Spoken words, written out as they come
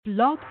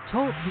Blog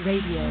Talk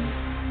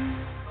Radio.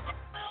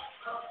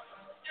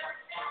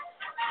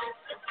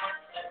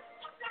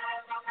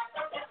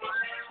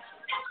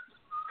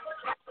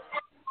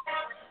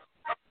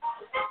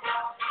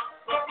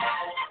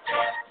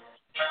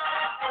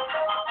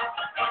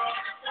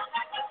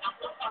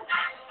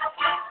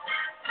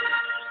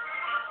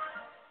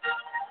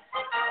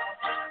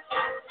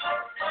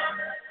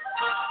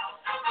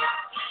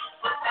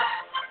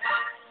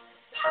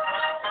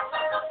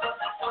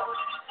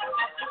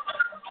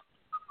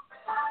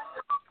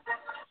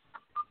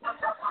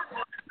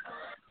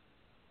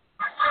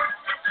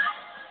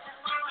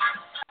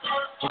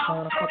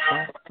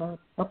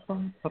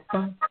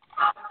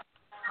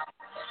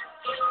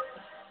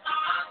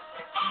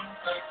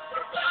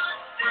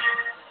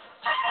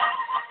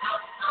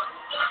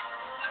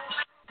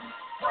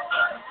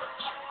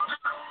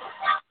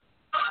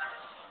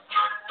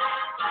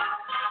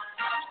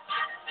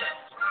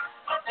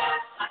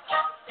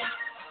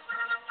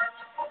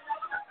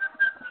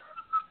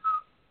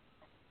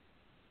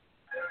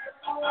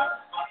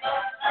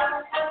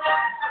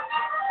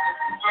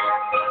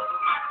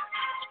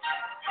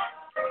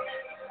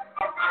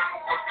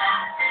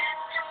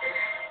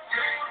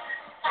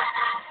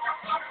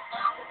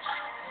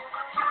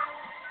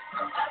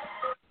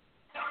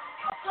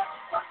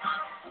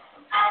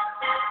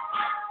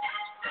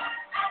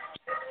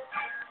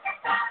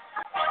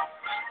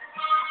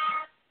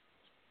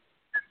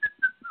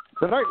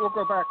 Tonight we'll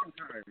go back in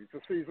time to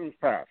seasons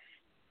past,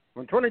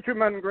 when 22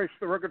 men graced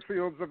the rugged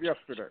fields of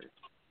yesterday,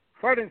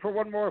 fighting for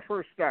one more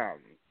first down,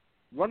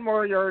 one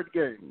more yard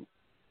gain,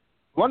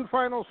 one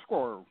final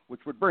score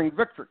which would bring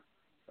victory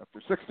after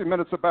 60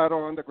 minutes of battle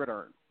on the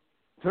gridiron.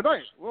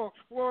 Tonight we'll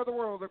explore the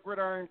world of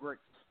Gridiron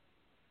Greats.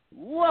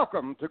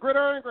 Welcome to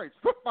Gridiron Greats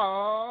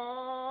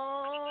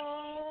Football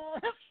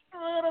History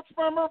and its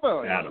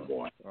memorabilia.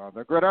 Attaboy. On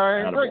the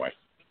Gridiron Attaboy. Greats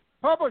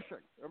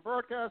Publishing and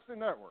Broadcasting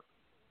Network,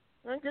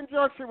 in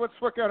conjunction with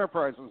Swick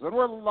Enterprises, and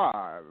we're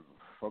live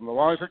from the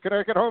Wallingford,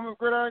 Connecticut home of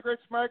Gridiron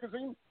Greats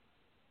magazine.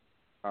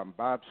 I'm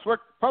Bob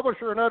Swick,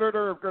 publisher and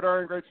editor of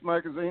Gridiron Greats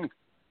magazine,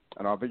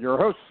 and I'll be your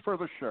host for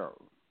the show.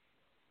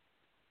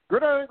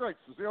 Gridiron Greats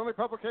is the only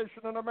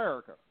publication in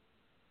America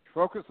which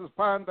focuses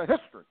upon the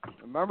history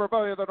and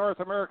memorabilia of the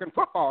North American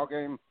football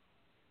game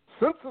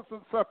since its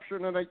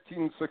inception in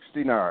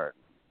 1869.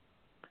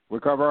 We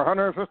cover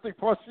 150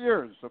 plus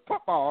years of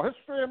football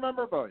history and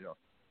memorabilia.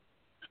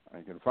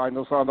 You can find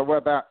us on the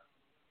web at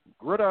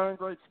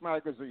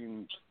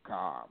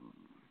GridironGreatsMagazine.com.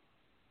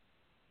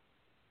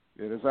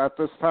 It is at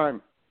this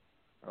time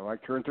I'd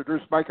like to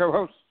introduce my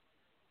co-host.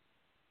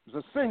 He's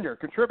a senior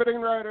contributing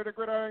writer to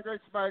Gridiron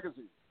Greats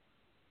Magazine,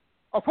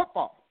 a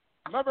football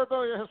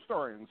memorabilia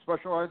historian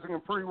specializing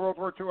in pre-World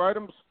War II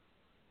items,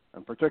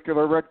 in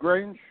particular Red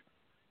Grange,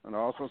 and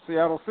also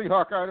Seattle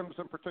Seahawk items,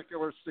 in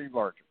particular Steve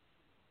Largent.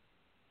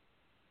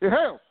 He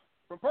hails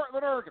from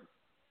Portland, Oregon.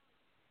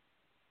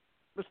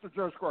 Mr.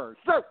 Joe Squires.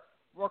 Joe,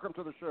 welcome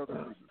to the show this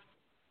evening.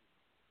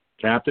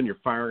 Captain, you're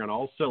firing on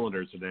all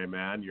cylinders today,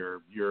 man.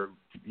 Your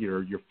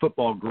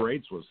football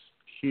greats was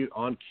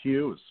on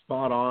cue,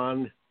 spot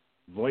on.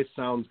 Voice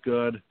sounds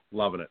good.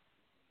 Loving it.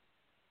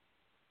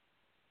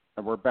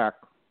 And we're back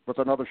with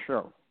another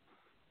show.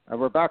 And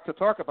we're back to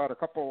talk about a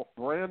couple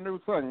brand new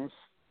things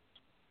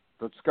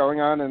that's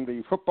going on in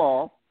the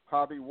football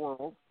hobby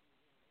world.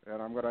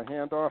 And I'm going to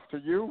hand off to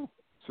you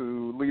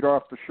to lead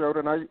off the show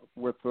tonight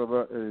with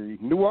a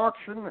new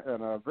auction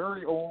and a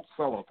very old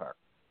cello pack.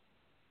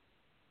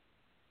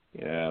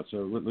 Yeah,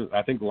 so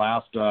I think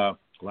last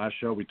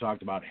show we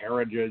talked about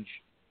Heritage.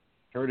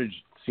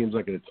 Heritage seems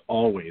like it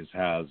always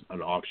has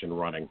an auction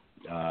running.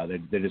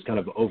 They just kind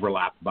of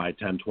overlap by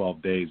 10,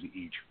 12 days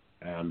each.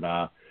 And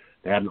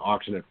they had an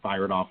auction that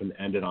fired off and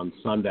ended on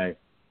Sunday.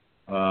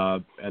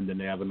 And then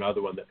they have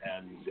another one that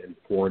ends in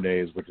 4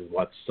 days, which is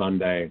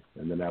Sunday.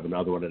 And then they have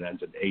another one that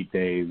ends in 8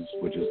 days,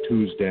 which is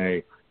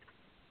Tuesday.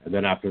 And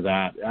then after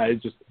that,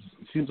 it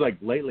seems like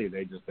lately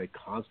they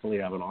constantly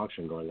have an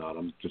auction going on.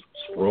 I'm just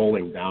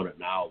scrolling down it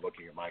now,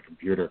 looking at my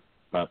computer.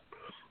 But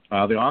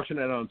the auction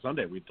ended on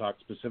Sunday. We talked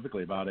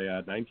specifically about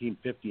a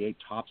 1958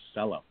 Topps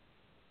cello.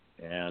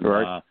 And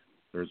right.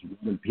 There's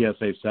one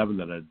PSA 7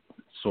 that had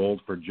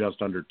sold for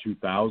just under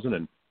 $2,000,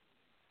 and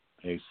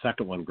a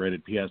second one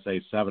graded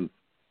PSA 7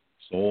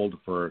 sold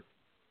for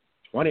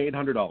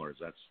 $2,800.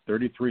 That's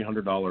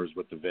 $3,300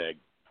 with the VIG.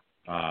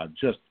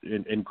 Just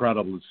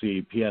incredible to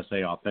see.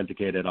 PSA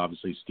authenticated.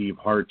 Obviously, Steve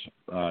Hart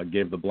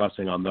gave the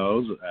blessing on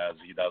those, as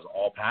he does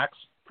all packs,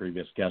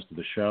 previous guest of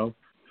the show.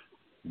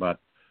 But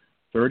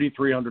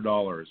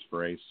 $3,300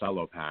 for a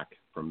cello pack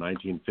from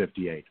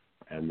 1958.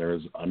 And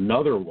there's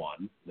another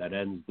one that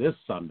ends this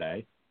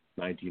Sunday,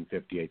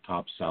 1958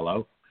 Topps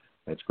cello.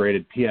 It's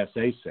graded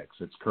PSA 6.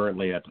 It's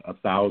currently at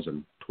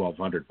 $1,000,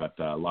 $1,200, but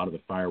a lot of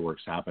the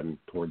fireworks happen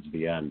towards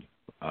the end.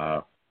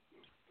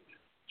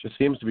 Just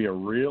seems to be a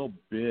real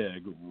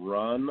big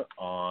run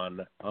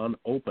on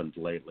unopened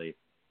lately.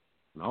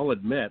 And I'll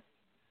admit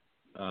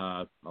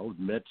to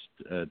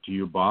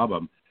you, Bob,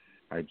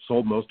 I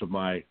sold most of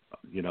my,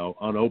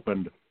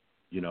 unopened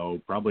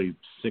probably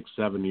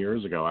 6-7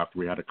 years ago after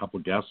we had a couple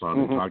guests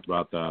on, we talked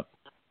about the,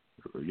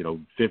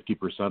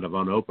 50% of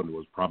unopened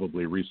was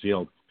probably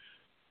resealed.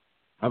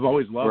 I've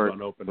always loved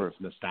unopened. It's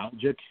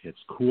nostalgic. It's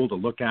cool to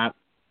look at.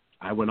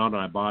 I went on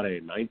and I bought a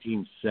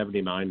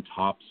 1979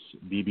 Topps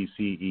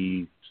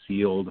BBCE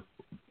sealed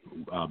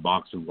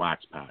box and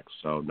wax pack.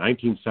 So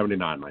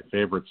 1979, my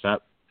favorite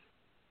set.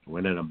 I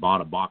went in and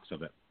bought a box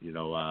of it,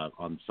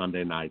 on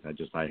Sunday night.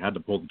 I had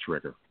to pull the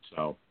trigger.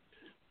 So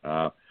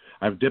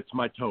I've dipped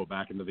my toe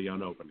back into the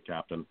unopened,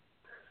 Captain.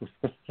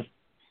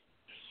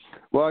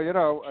 Well,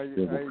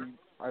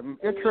 I'm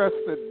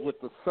interested with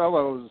the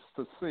cellos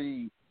to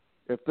see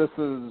if this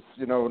is,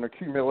 an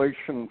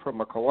accumulation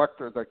from a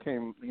collector that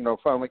came,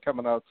 finally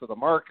coming out to the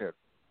market,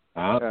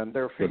 and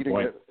they're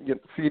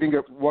feeding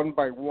it one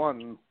by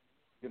one,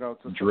 to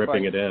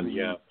dripping it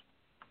in,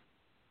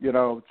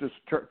 just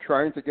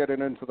trying to get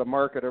it into the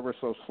market ever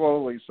so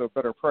slowly so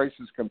better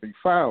prices can be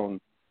found.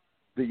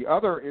 The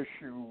other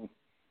issue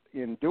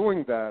in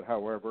doing that,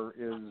 however,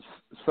 is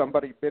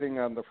somebody bidding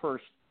on the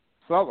first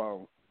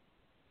cello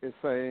is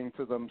saying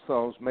to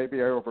themselves,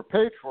 maybe I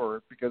overpaid for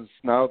it because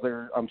now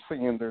I'm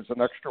seeing there's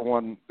an extra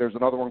one, there's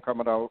another one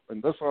coming out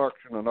in this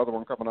auction, another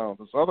one coming out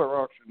in this other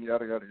auction,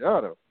 yada, yada,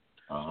 yada.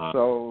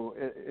 So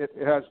it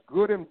has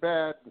good and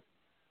bad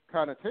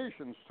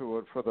connotations to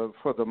it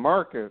for the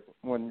market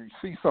when you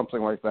see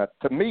something like that.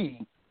 To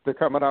me, they're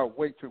coming out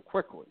way too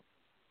quickly.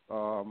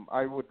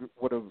 I would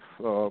have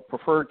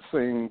preferred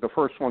seeing the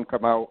first one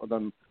come out and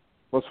then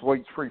let's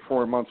wait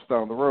 3-4 months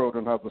down the road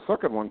and have the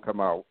second one come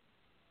out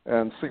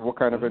and see what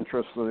kind of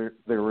interest there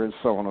is,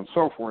 so on and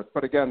so forth.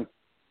 But again,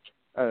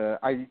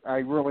 I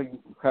really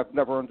have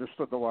never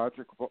understood the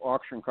logic of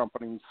auction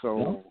companies,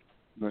 so,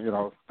 they're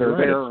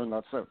there and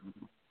that's it.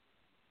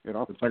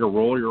 It's like a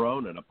roll your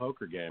own in a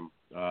poker game.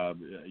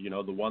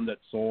 The one that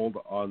sold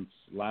on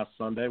last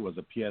Sunday was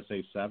a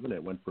PSA 7.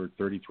 It went for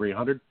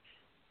 $3,300.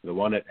 The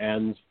one that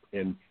ends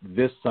in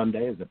this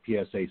Sunday is a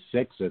PSA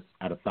 6. It's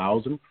at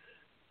 $1,000.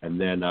 And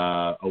then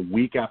a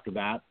week after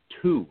that,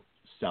 2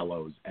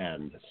 cellos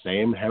end.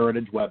 Same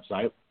Heritage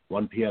website.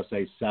 One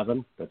PSA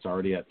 7 that's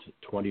already at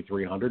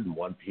 $2,300, and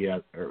one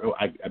I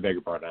beg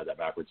your pardon, I had that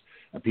backwards.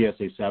 A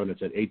PSA 7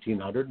 that's at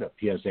 $1,800, and a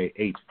PSA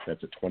 8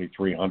 that's at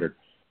 $2,300.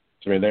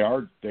 So I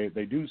mean,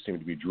 they do seem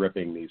to be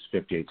dripping these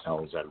 58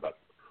 cellos in, but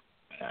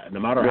no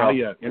matter how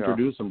you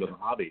introduce them to the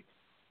hobby,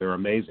 they're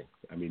amazing.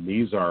 I mean,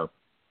 these are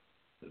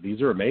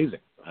amazing.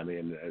 I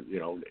mean,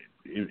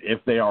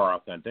 if they are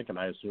authentic, and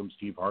I assume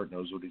Steve Hart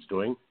knows what he's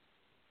doing,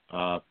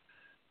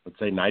 let's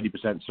say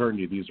 90%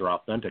 certainty these are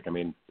authentic. I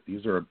mean,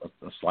 these are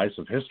a slice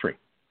of history.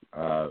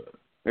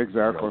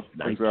 Exactly.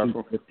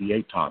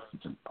 1958 Topps.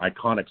 It's an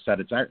iconic set.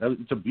 It's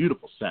a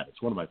beautiful set.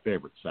 It's one of my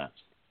favorite sets.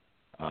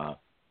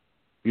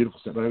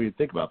 Beautiful set. But I mean,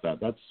 think about that.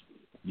 That's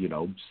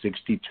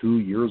 62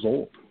 years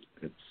old.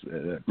 It's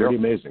pretty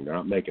amazing. They're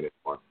not making it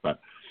anymore. But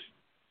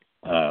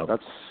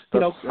that's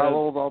how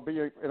old I'll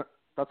be.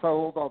 That's how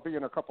old I'll be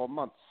in a couple of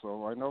months.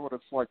 So I know what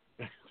it's like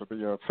to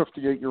be a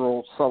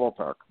 58-year-old cello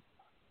pack.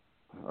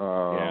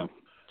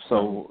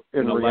 So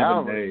in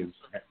reality,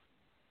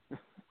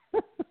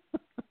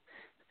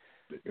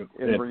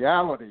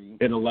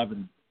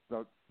 11.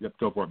 Yep,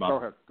 go for it, Bob. Go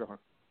ahead.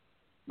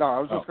 No, I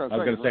was just going to say. I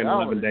was going to say in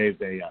 11 days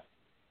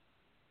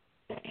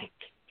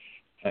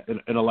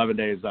in 11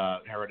 days,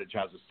 Heritage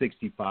has a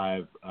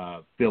 65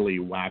 Philly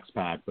wax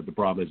pack, but the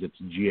problem is it's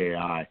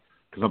GAI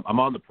because I'm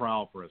on the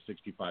prowl for a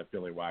 65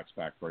 Philly wax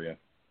pack for you.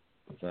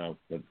 So,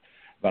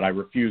 but I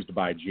refuse to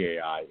buy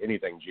GAI,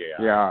 anything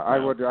GAI. Yeah, I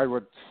would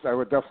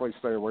definitely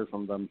stay away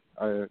from them.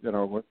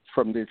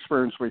 From the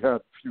experience we had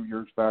a few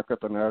years back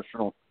at the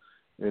National,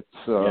 it's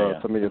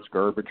to me it's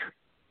garbage.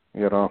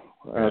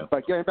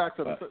 But getting back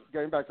to the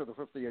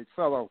 58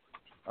 cello,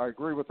 I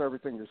agree with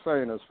everything you're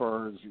saying as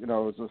far as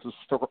as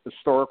a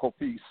historical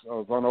piece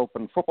of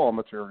unopened football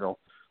material.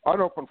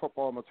 Unopened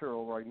football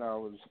material right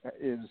now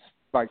is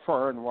by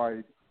far and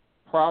wide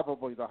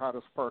probably the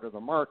hottest part of the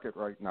market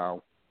right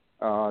now.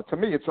 To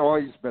me, it's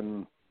always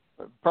been,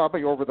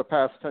 probably over the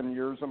past 10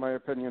 years, in my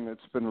opinion,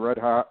 it's been red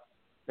hot,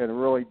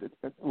 and really,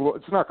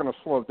 it's not going to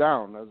slow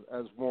down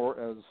as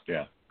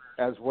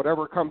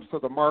whatever comes to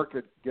the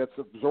market gets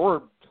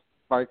absorbed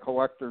by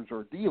collectors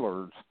or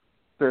dealers.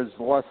 There's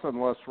less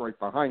and less right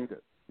behind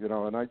it,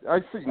 and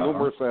I see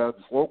numerous ads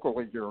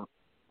locally here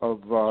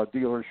of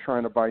dealers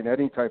trying to buy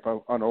any type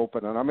of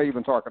unopened, and I'm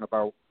even talking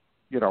about,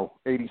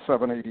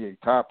 87,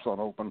 88 Topps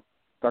unopened,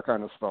 that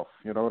kind of stuff,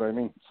 you know what I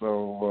mean?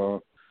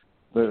 So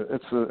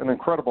it's an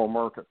incredible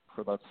market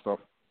for that stuff.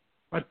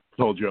 I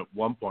told you at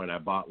one point I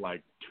bought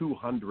like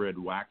 200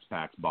 wax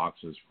packs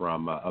boxes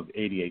of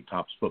 88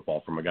 Topps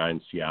football from a guy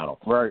in Seattle.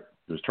 Right.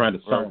 He was trying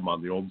to sell them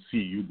on the old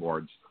CU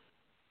boards.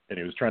 And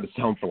he was trying to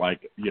sell them for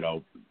like,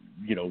 $10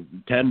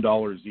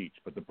 each.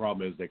 But the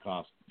problem is they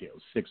cost,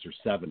 6 or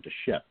 7 to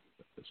ship.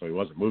 So he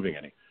wasn't moving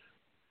any.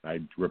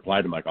 I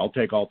replied to him like, I'll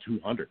take all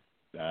 200.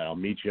 I'll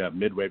meet you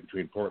midway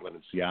between Portland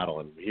and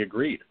Seattle. And he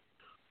agreed.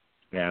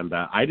 And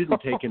I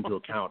didn't take into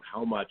account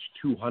how much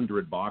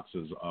 200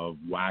 boxes of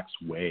wax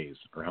weighs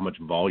or how much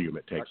volume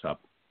it takes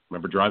up.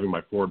 remember driving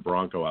my Ford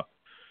Bronco up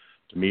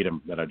to meet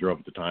him that I drove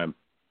at the time.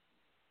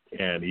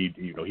 And he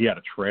had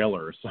a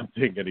trailer or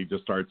something, and he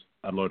just starts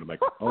unloading. I'm like,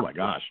 oh my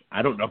gosh,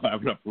 I don't know if I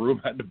have enough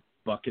room. I had to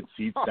bucket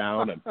seats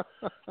down, and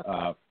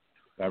I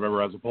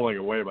remember I was pulling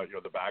away, but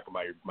the back of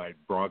my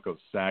Bronco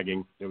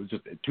sagging. It was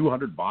just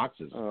 200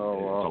 boxes. Oh,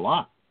 wow. It's a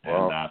lot.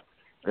 Wow.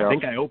 And I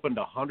think I opened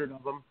 100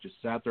 of them.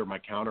 Just sat there at my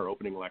counter,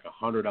 opening like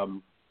 100 of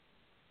them,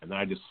 and then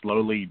I just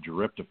slowly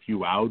dripped a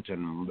few out,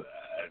 and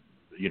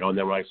and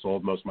then when I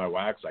sold most of my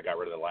wax, I got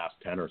rid of the last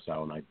 10 or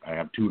so, and I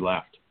have 2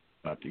 left.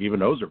 But even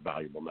those are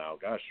valuable now.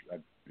 Gosh,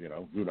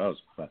 who knows?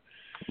 But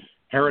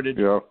Heritage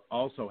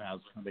also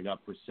has something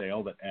up for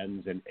sale that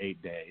ends in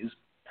 8 days.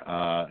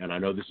 And I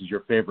know this is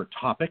your favorite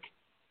topic,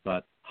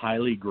 but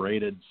highly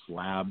graded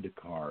slabbed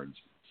cards.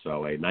 So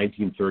a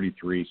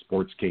 1933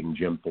 Sports King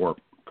Jim Thorpe,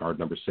 card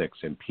number 6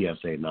 in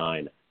PSA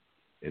 9.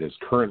 It is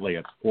currently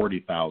at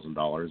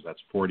 $40,000.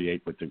 That's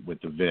 $48,000 with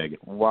the VIG.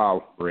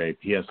 Wow. For a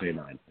PSA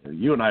 9. And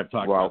you and I have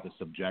talked about the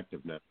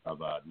subjectiveness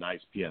of a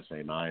nice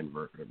PSA 9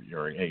 or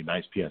a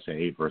nice PSA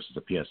 8 versus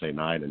a PSA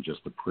 9 and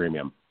just the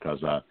premium,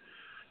 because a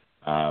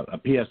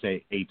PSA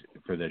 8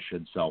 for this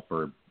should sell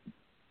for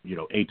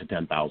 $8,000 to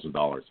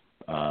 $10,000.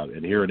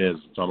 And here it is.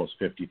 It's almost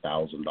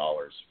 $50,000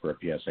 for a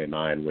PSA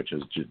 9, which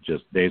is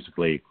just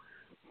basically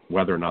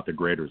whether or not the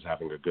grader is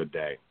having a good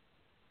day.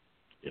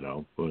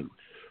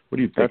 What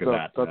do you think of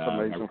that? That's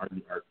amazing.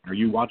 Are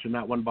you watching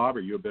that one, Bob?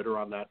 Are you a bidder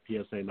on that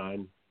PSA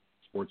 9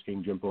 Sports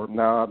King Jim Thorpe?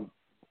 No,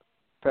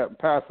 I'm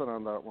passing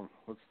on that one.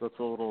 That's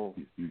a little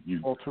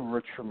too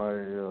rich for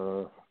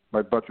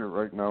my budget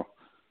right now.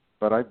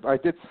 But I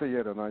did see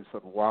it, and I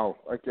said, wow,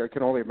 I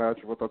can only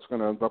imagine what that's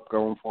going to end up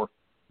going for.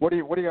 What do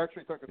you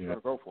actually think it's going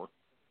to go for?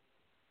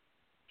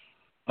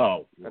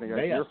 Oh,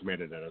 they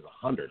estimated it as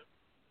 100.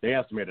 They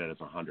estimated it as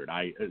 100.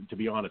 To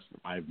be honest,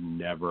 I've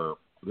never.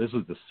 This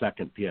is the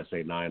second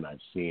PSA 9 I've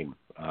seen.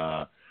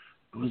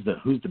 Who's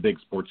the big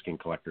Sports King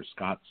collector?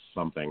 Scott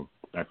something,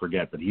 I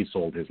forget, but he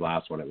sold his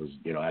last one. It was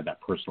had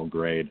that personal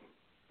grade,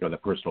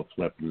 that personal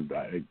flip, and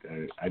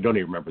I don't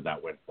even remember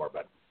that went for,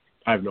 but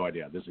I have no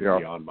idea. This is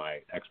beyond my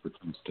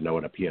expertise to know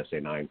what a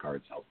PSA 9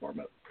 card sells for.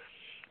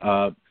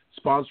 But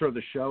sponsor of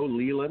the show,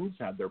 Leland's,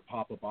 had their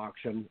pop-up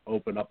auction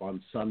open up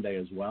on Sunday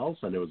as well.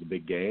 Sunday was a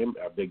big day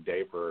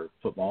for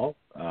football.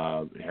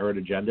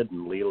 Heritage ended,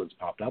 and Leland's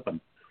popped up, and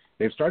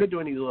they've started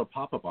doing these little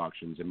pop-up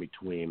auctions in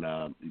between,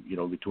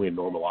 between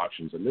normal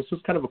auctions, and this is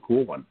kind of a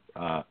cool one.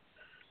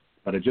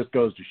 But it just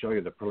goes to show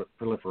you the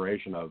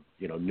proliferation of,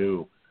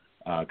 new,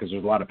 because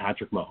there's a lot of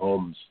Patrick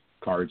Mahomes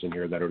cards in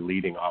here that are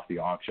leading off the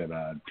auction.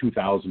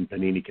 2000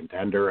 Panini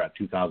Contender,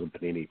 2000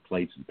 Panini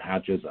Plates and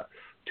Patches,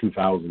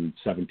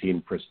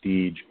 2017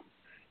 Prestige.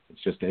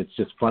 It's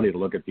just funny to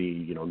look at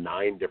the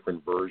 9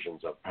 different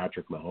versions of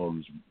Patrick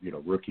Mahomes,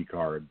 rookie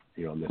card,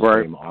 in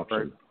the same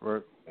auction.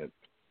 Right.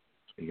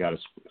 You got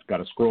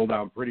to scroll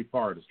down pretty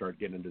far to start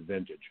getting into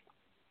vintage.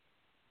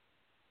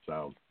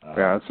 So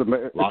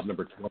it's lot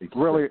number 20.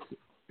 Really,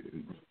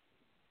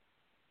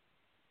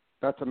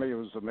 that to me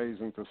was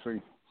amazing to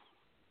see.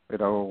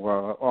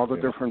 All the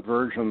different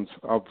versions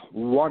of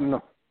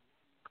one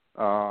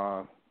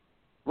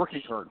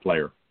rookie card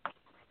player.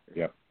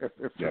 Yeah.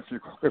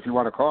 If you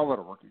want to call it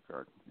a rookie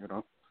card,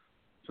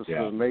 just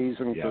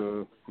amazing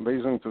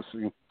to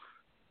see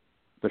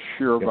the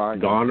sheer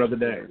volume. Gone are the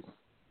days.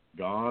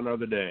 Gone are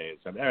the days.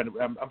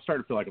 I'm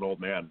starting to feel like an old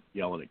man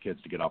yelling at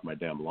kids to get off my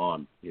damn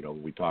lawn.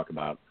 We talk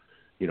about,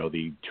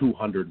 the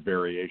 200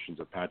 variations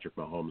of Patrick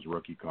Mahomes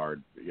rookie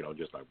card.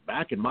 Just like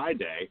back in my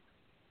day,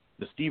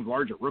 the Steve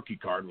Largent rookie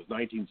card was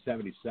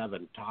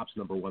 1977, tops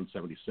number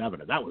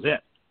 177, and that was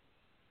it.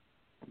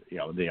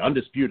 The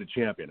undisputed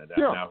champion, and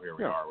now here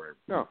we are.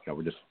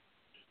 We're just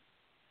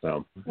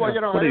so. Well,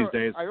 one of these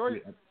days. I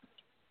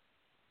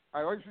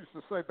always used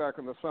to say back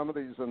in the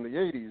 70s and the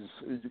 80s,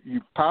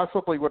 you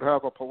possibly would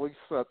have a police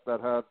set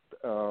that had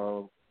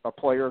a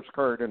player's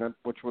card in it,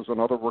 which was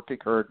another rookie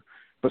card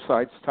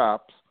besides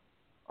Topps.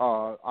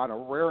 On a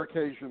rare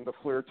occasion, the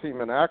Fleer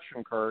Team in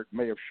Action card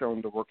may have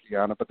shown the rookie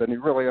on it, but then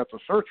you really have to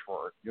search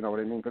for it, you know what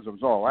I mean, because it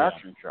was all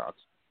action shots.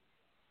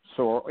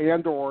 So,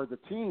 or the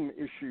team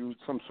issued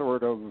some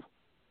sort of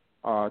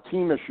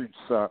team-issued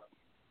set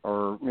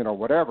or,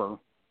 whatever.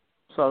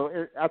 So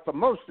at the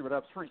most, you would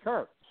have 3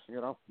 cards,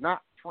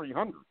 not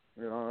 300.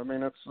 I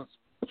mean,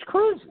 it's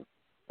crazy.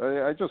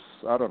 I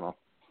don't know.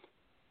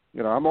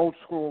 I'm old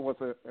school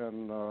with it,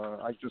 and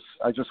I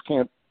just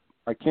can't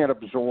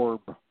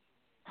absorb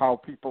how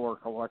people are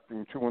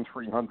collecting 200 and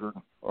 300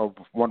 of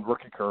one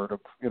rookie card of,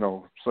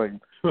 say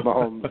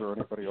Mahomes or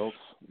anybody else.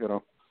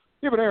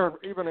 Even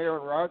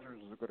Aaron Rodgers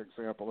is a good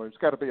example. There's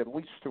got to be at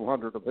least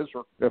 200 of his,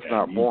 if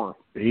not more.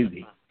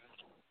 Easy.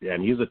 Yeah,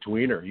 and he's a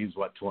tweener. He's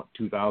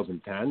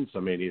 2010. So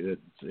I mean,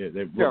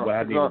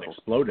 hadn't even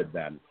exploded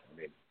then.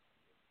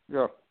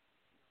 Yeah,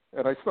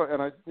 and I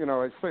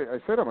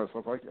say to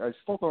myself, I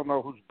still don't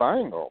know who's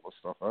buying all this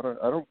stuff. I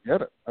don't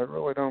get it. I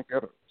really don't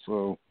get it.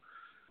 So,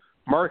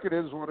 market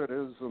is what it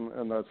is,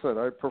 and that's it.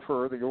 I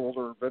prefer the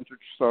older vintage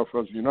stuff,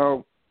 as you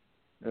know.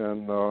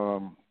 And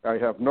I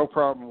have no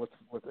problem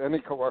with any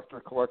collector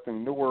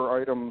collecting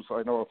newer items.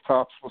 I know if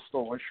Topps was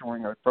still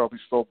issuing, I'd probably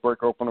still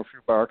break open a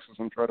few boxes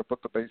and try to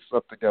put the base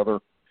set together.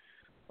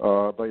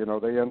 But,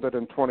 they ended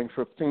in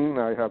 2015.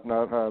 I have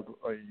not had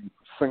a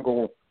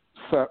single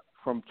set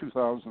from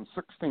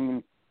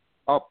 2016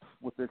 up,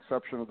 with the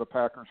exception of the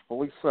Packers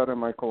police set in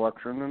my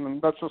collection,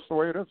 and that's just the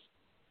way it is.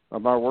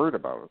 I'm not worried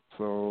about it.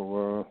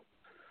 So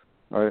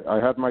I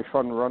had my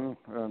fun run,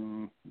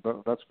 and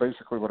that's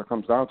basically what it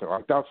comes down to.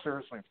 I doubt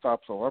seriously if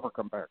Topps will ever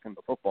come back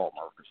into football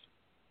markets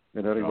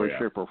in any way,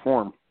 shape, or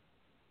form.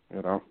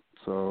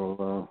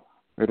 So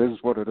it is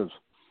what it is.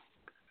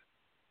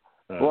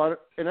 Well,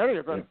 in any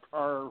event,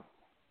 our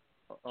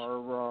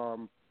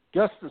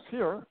guest is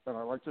here, and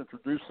I'd like to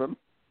introduce him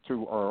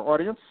to our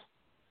audience.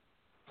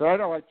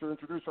 Tonight, I'd like to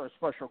introduce our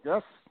special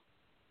guest.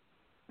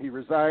 He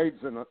resides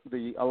in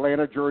the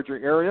Atlanta, Georgia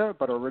area,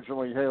 but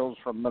originally hails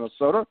from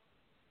Minnesota.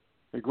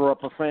 He grew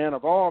up a fan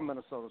of all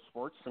Minnesota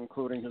sports,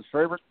 including his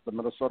favorite, the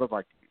Minnesota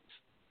Vikings.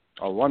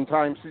 A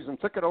one-time season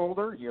ticket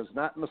holder, he has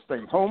not missed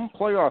a home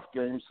playoff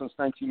game since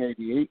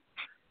 1988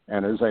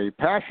 and is a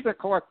passionate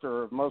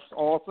collector of most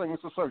all things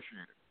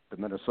associated with the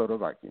Minnesota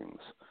Vikings.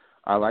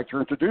 I'd like to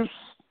introduce,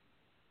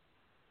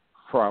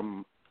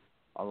 from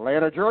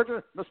Atlanta,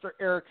 Georgia, Mr.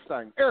 Eric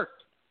Stein. Eric,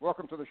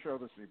 welcome to the show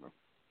this evening.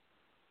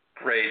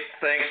 Great.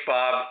 Thanks,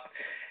 Bob.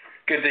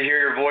 Good to hear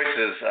your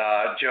voices.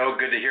 Joe,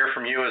 good to hear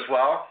from you as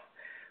well.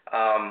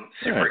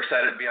 Super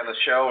excited to be on the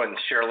show and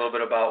share a little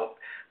bit about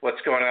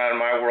what's going on in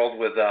my world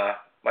with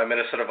my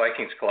Minnesota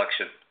Vikings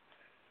collection.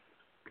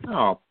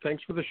 Oh,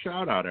 thanks for the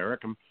shout-out,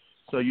 Eric. I'm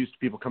so used to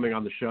people coming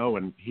on the show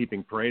and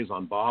heaping praise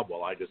on Bob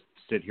while I just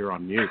sit here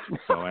on mute.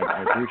 So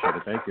I appreciate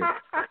it. Thank you.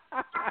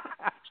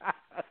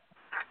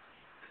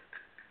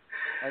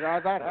 And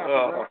that happened,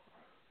 right?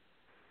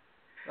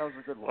 That was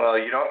a good one. Well,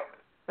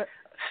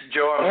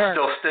 Joe, I'm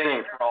still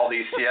stinging for all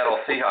these Seattle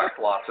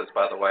Seahawks losses,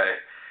 by the way.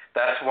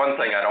 That's one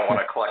thing I don't want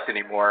to collect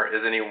anymore,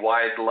 is any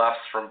wide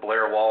lefts from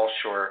Blair Walsh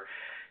or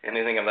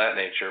anything of that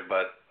nature.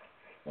 But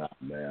oh,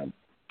 man,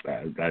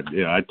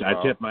 I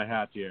tip my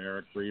hat to you,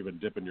 Eric, for even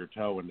dipping your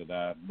toe into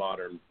that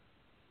modern,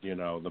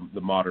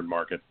 the modern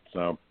market.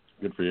 So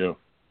good for you.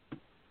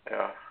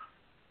 Yeah.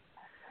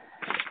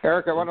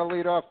 Eric, I want to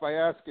lead off by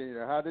asking you,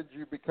 how did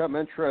you become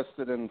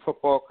interested in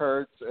football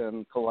cards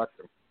and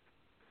collecting?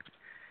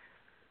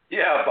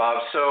 Yeah,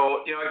 Bob.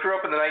 So, I grew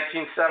up in the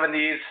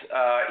 1970s,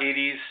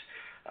 80s.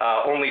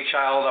 Only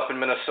child up in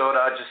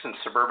Minnesota, just in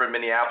suburban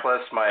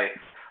Minneapolis. My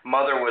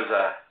mother was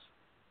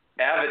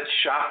a avid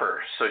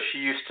shopper, so she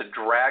used to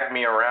drag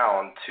me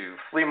around to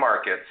flea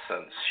markets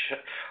and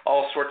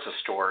all sorts of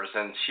stores,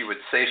 and she would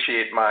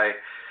satiate my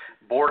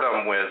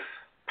boredom with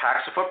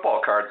packs of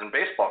football cards and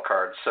baseball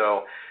cards.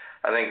 So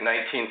I think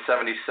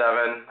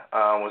 1977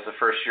 was the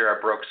first year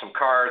I broke some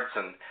cards,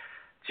 and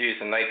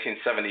in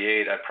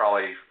 1978 I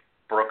probably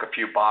broke a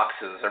few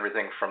boxes,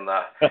 everything from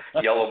the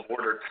yellow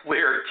bordered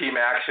clear team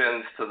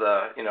actions to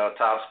the,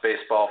 Topps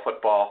baseball,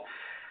 football,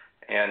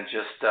 and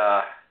just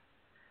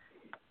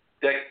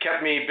that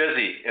kept me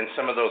busy in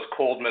some of those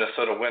cold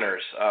Minnesota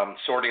winters,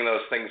 sorting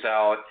those things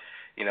out,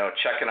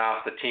 checking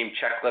off the team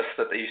checklists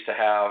that they used to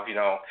have.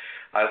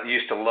 I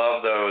used to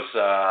love those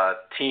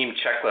team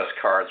checklist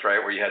cards, right,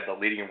 where you had the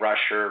leading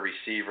rusher,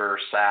 receiver,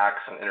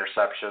 sacks, and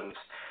interceptions.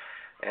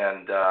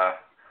 And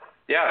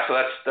so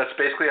that's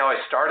basically how I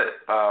started.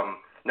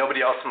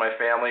 Nobody else in my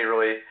family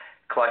really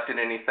collected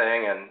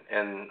anything,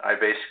 and I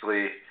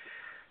basically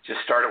just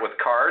started with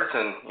cards.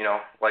 And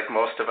like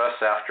most of us,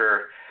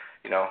 after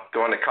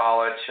going to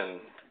college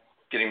and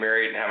getting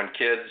married and having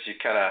kids, you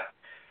kind of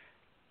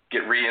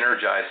get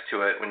re-energized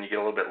to it when you get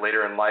a little bit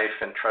later in life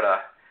and try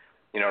to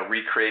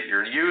recreate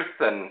your youth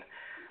and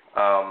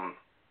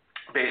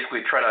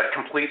basically try to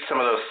complete some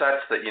of those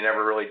sets that you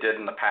never really did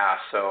in the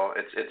past. So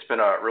it's been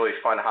a really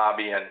fun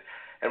hobby, and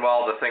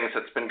while the things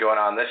that's been going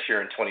on this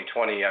year in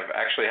 2020, I've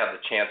actually had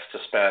the chance to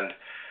spend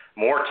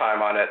more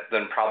time on it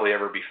than probably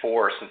ever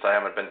before, since I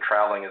haven't been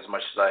traveling as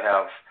much as I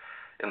have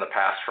in the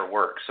past for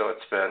work. So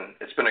it's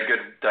been a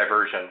good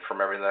diversion from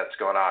everything that's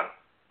going on.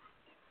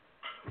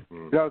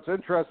 It's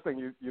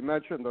interesting. You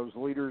mentioned those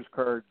leaders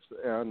cards,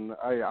 and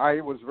I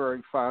was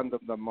very fond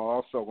of them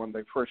also when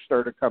they first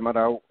started coming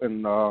out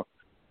in the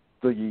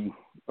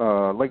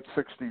late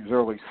 60s,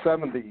 early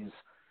 70s.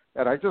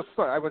 And I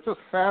was just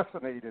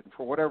fascinated,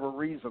 for whatever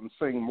reason,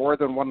 seeing more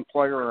than one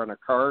player on a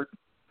card.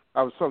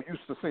 I was so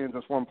used to seeing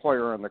just one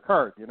player on the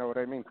card, you know what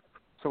I mean?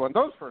 So when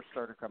those first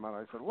started coming out,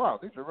 I said, wow,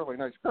 these are really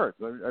nice cards.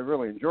 I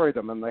really enjoyed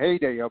them. And the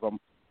heyday of them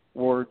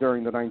were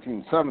during the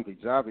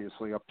 1970s,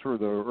 obviously, up through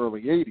the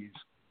early 80s,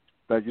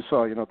 that you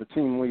saw, the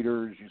team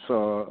leaders, you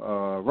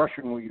saw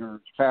rushing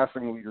leaders,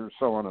 passing leaders,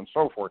 so on and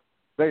so forth.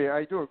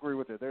 I do agree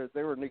with it.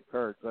 They were neat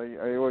cards.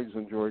 I always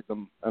enjoyed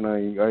them, and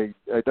I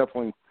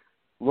definitely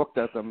looked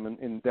at them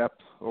in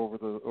depth over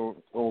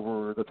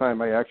the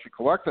time I actually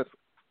collected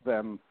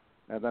them,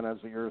 and then as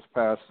the years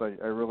passed,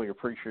 I really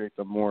appreciate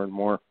them more and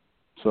more.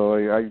 So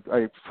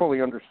I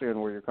fully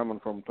understand where you're coming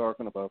from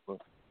talking about this.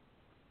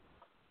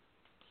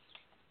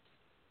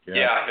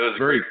 Yeah, it was a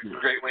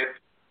great way.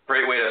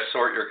 great way to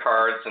sort your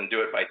cards and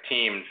do it by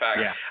team. In fact,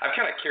 I've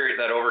kind of carried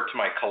that over to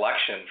my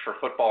collection for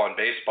football and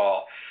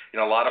baseball. You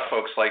know, a lot of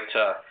folks like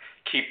to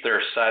keep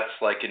their sets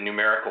like in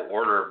numerical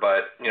order,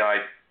 but you know,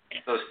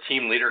 those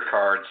team leader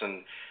cards,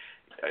 and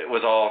it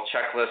was all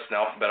checklists in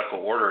alphabetical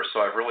order.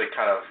 So I've really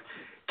kind of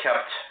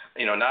kept,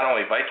 you know, not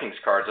only Vikings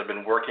cards. I've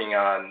been working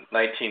on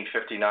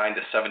 1959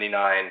 to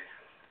 79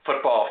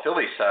 football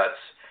Philly sets,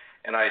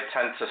 and I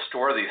tend to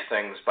store these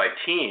things by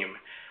team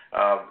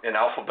in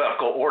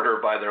alphabetical order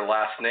by their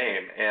last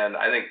name. And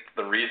I think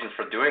the reason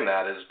for doing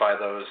that is by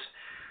those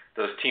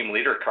team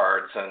leader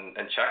cards and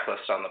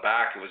checklists on the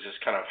back. It was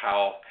just kind of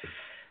how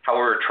we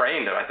were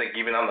trained. And I think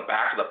even on the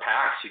back of the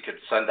packs, you could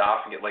send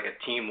off and get like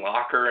a team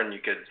locker, and you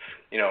could,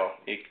 you know,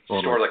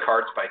 store the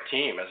cards by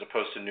team as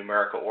opposed to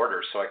numerical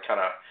order. So I kind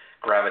of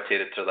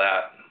gravitated to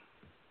that.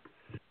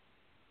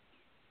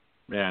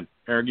 Man,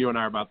 Eric, you and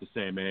I are about the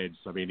same age.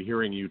 So, I mean,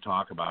 hearing you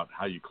talk about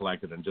how you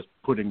collected and just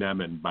putting them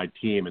in by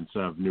team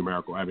instead of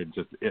numerical, I mean,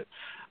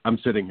 I'm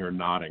sitting here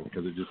nodding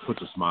because it just puts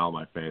a smile on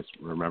my face.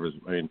 You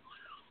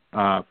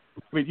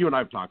and I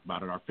have talked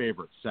about it. Our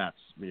favorite sets,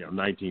 you know,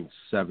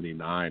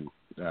 1979.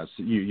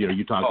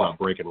 You talked about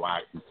breaking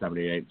wax in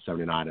 78 and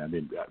 79. I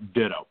mean,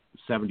 ditto.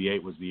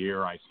 78 was the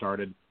year I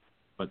started,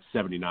 but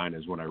 79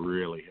 is when I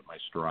really hit my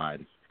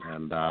stride.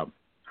 And the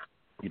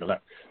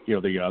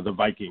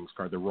Vikings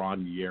card, the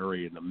Ron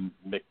Yeri and the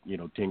Mick,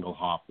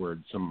 Tingelhoff were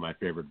some of my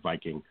favorite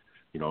Viking.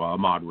 You know,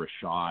 Ahmad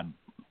Rashad.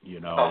 You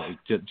know,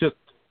 just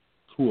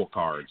cool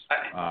cards.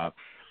 I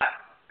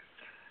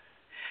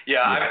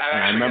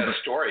actually got a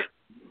story.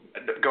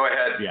 Go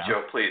ahead,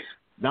 Joe, please.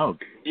 No.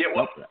 Yeah.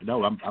 Well,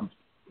 no. I'm.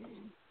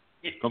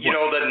 You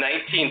know, the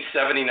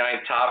 1979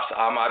 Topps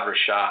Ahmad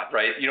Rashad,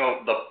 right? You know,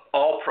 the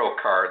all-pro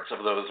cards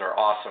of those are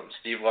awesome.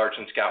 Steve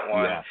Largent's got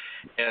one,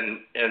 and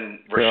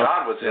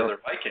Rashad was the other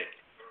Viking.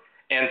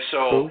 And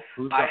so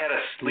I had a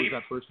sleep. Who's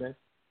that first name?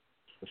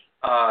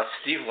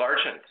 Steve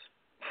Largent.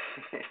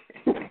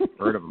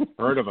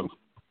 Heard of him.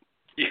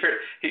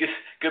 He's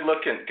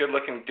good-looking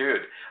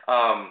dude.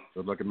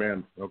 Good-looking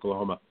man,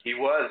 Oklahoma. He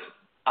was.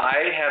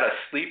 I had a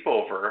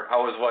sleepover. I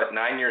was,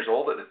 9 years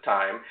old at the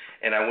time,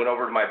 and I went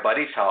over to my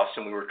buddy's house,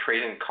 and we were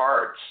trading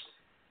cards.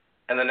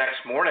 And the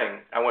next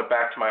morning, I went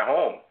back to my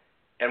home,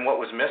 and what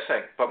was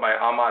missing but my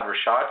Ahmad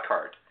Rashad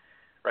card,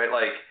 right?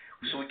 Like,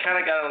 so we kind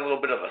of got in a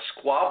little bit of a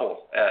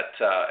squabble at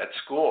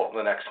school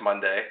the next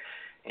Monday,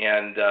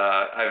 and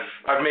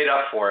I've made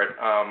up for it.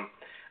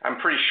 I'm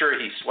pretty sure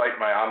he swiped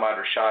my Ahmad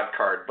Rashad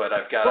card, but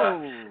I've got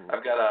an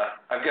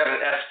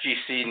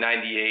SGC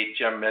 98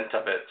 gem mint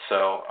of it,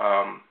 so.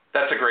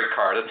 That's a great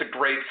card. It's a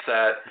great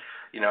set.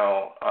 You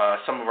know,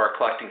 some of our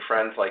collecting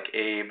friends like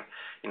Abe,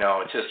 you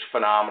know, it's just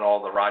phenomenal.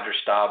 The Roger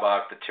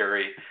Staubach, the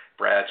Terry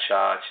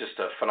Bradshaw, it's just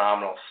a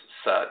phenomenal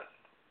set.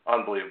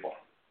 Unbelievable.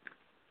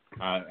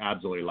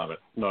 Absolutely love it.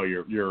 No,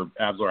 you're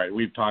absolutely right.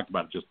 We've talked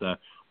about just the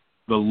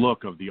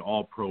look of the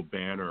All-Pro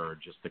banner,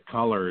 just the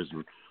colors.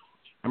 And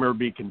I remember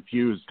being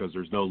confused because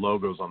there's no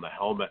logos on the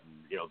helmet and,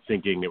 you know,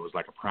 thinking it was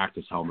like a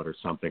practice helmet or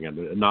something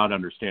and not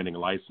understanding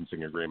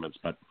licensing agreements.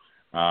 But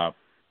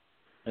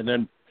and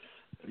then,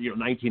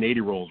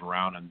 1980 rolls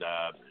around and,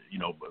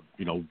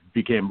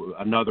 became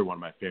another one of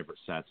my favorite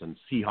sets. And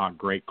Seahawk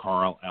great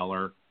Carl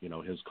Eller,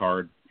 his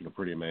card,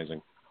 pretty amazing.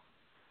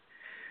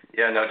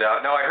 Yeah, no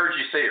doubt. Now, I heard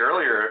you say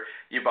earlier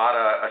you bought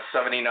a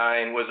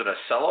 79, was it a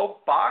cello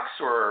box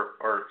or?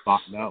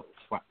 No,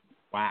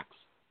 wax.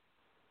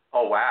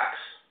 Oh, wax.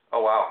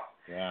 Oh, wow.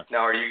 Yeah.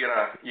 Now, are you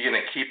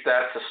gonna keep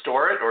that to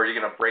store it, or are you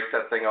gonna break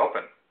that thing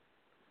open?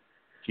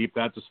 Keep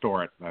that to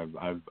store it.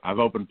 I've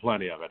opened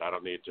plenty of it. I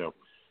don't need to.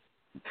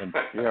 And,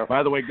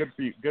 by the way, good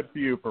for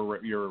you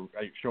for your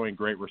showing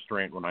great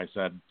restraint when I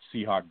said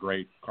Seahawk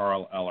great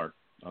Carl Eller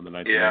on the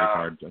 1980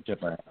 card.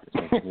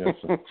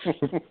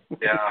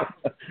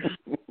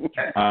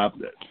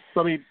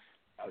 So I mean,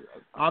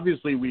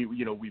 obviously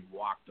we've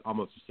walked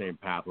almost the same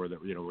path where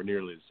we're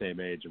nearly the same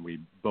age and we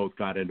both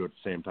got into it at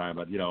the same time.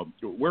 But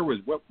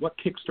what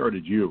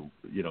kickstarted you?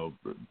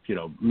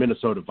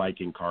 Minnesota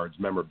Viking cards,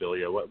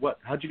 memorabilia.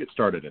 How'd you get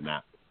started in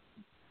that?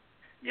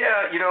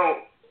 Yeah,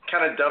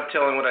 kind of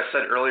dovetailing what I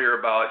said earlier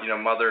about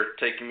mother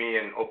taking me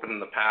and opening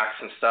the packs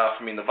and stuff.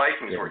 I mean, the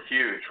Vikings were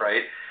huge,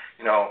 right?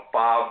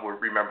 Bob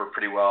would remember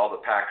pretty well.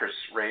 The Packers'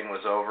 reign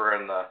was over,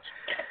 and the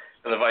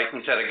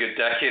Vikings had a good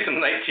decade in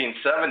the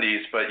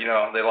 1970s, but,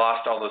 they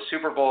lost all those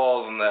Super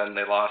Bowls, and then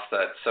they lost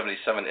that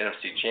 77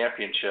 NFC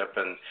Championship.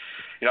 And,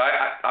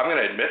 I'm going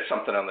to admit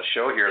something on the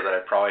show here that I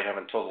probably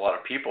haven't told a lot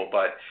of people,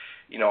 but,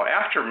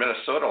 after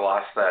Minnesota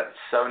lost that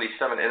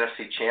 77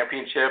 NFC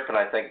Championship, and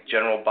I think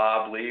General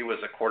Bob Lee was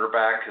a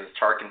quarterback because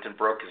Tarkenton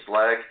broke his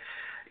leg,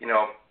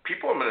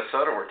 people in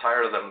Minnesota were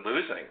tired of them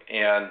losing.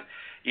 And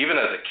even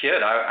as a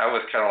kid, I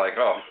was kind of like,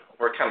 oh,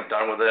 we're kind of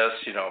done with this,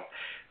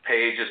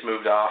 Page has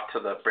moved off to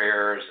the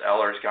Bears.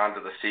 Eller's gone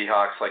to the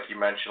Seahawks. Like you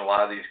mentioned, a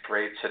lot of these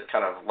greats had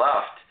kind of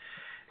left.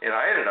 And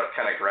I ended up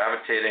kind of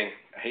gravitating,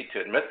 I hate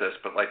to admit this,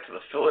 but like to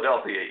the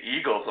Philadelphia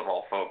Eagles of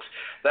all folks.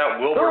 That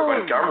Wilbur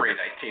Montgomery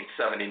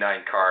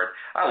 1979 card.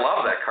 I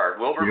love that card.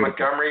 Wilbur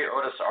Montgomery,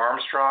 Otis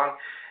Armstrong.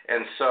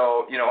 And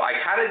so, I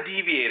kind of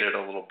deviated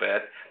a little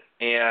bit.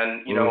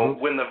 And,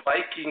 when the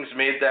Vikings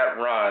made that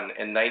run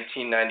in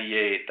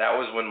 1998, that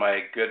was when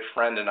my good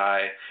friend and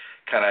I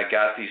kind of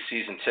got these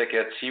season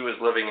tickets. He was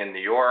living in New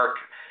York.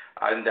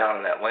 I'm down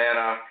in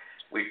Atlanta.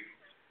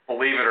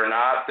 Believe it or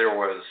not, there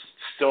was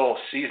still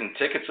season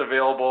tickets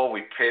available.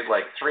 We paid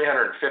like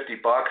 $350,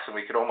 and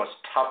we could almost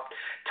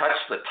touch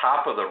the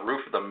top of the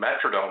roof of the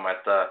Metrodome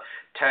at the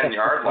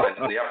 10-yard line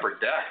in the upper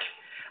deck.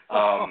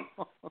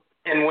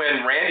 And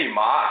when Randy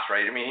Moss,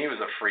 right? I mean, he was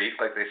a freak,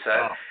 like they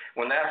said.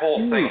 When that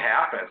whole thing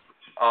happened,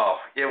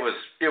 it was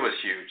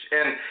huge.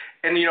 And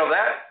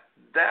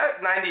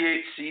that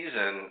 98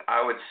 season,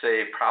 I would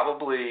say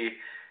probably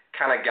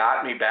kind of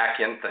got me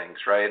back in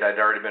things, right? I'd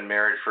already been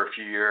married for a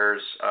few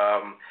years,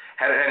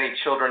 hadn't had any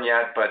children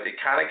yet, but it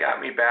kind of got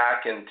me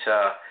back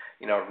into,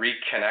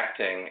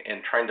 reconnecting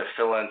and trying to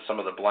fill in some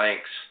of the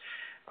blanks.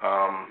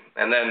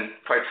 And then,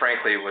 quite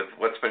frankly, with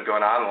what's been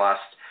going on the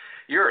last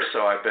year or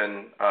so, I've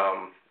been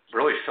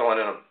really filling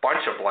in a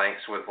bunch of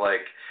blanks with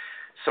like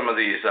some of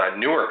these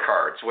newer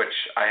cards, which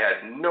I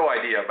had no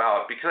idea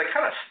about because I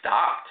kind of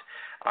stopped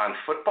on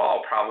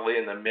football probably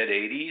in the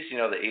mid-'80s,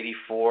 the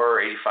 84,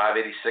 85,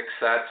 86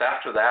 sets.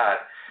 After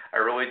that, I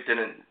really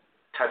didn't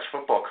touch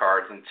football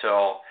cards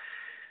until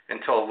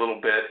a little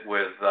bit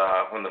with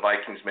when the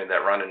Vikings made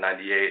that run in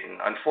 98.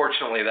 And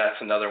unfortunately,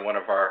 that's another one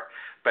of our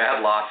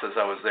bad losses.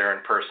 I was there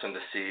in person to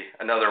see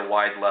another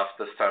wide left,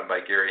 this time by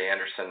Gary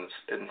Anderson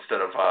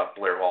instead of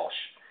Blair Walsh.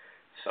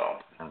 So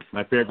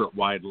my favorite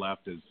wide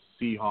left is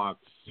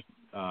Seahawks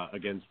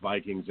against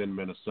Vikings in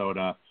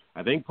Minnesota.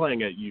 I think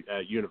playing at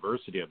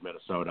University of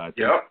Minnesota. I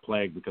think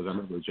playing because I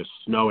remember it was just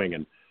snowing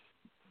and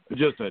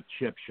just a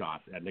chip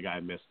shot, and the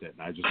guy missed it.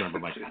 And I just remember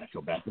like, I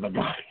feel bad for the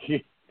guy.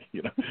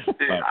 But,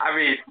 I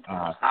mean,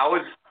 I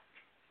was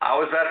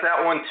at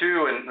that one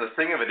too, and the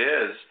thing of it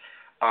is,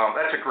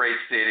 that's a great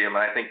stadium.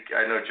 And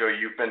I know Joe,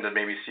 you've been to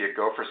maybe see a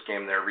Gophers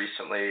game there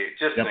recently.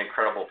 Just an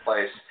incredible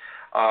place.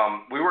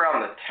 We were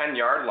on the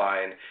 10-yard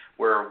line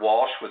where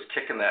Walsh was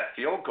kicking that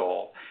field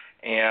goal.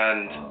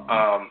 And,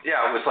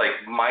 it was like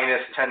minus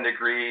 10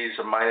 degrees,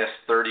 a minus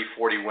 30,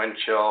 40 wind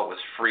chill. It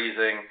was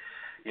freezing.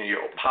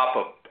 You pop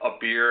a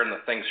beer and the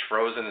thing's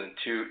frozen in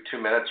two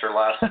minutes or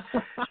less.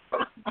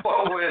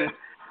 But when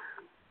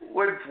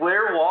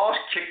Blair Walsh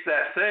kicked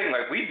that thing,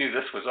 like we knew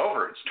this was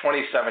over. It's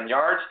 27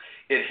 yards.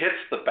 It hits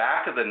the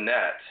back of the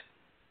net.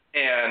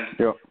 And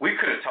we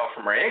couldn't tell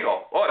from our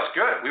angle. Oh, it's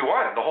good. We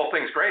won. The whole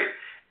thing's great.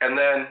 And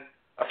then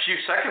a few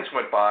seconds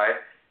went by,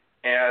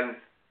 and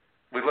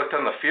we looked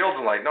on the field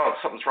and like, no,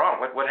 something's wrong.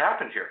 What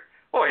happened here?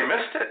 Oh, he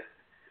missed it.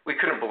 We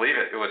couldn't believe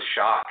it. It was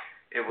shock.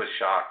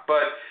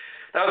 But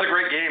that was a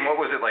great game. What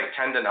was it, like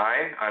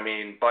 10-9? I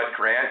mean, Bud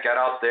Grant got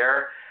out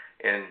there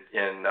and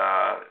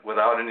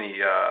without any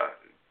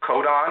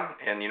coat on,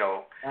 and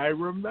I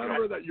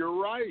remember that. You're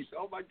right.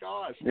 Oh my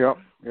gosh. Yep.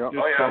 Just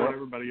throwing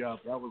everybody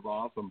up. That was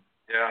awesome.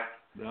 Yeah.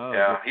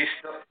 He's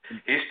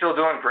still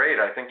doing great.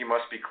 I think he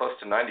must be close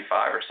to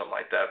 95 or something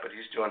like that, but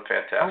he's doing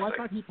fantastic. Oh, I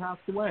thought he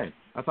passed away.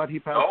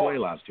 Away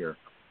last year.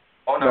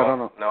 Oh,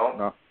 no.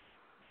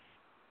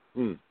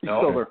 He's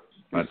still there.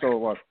 He's still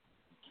alive.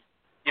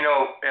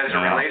 As it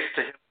relates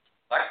to him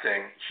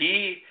collecting,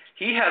 he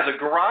has a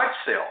garage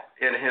sale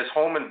in his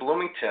home in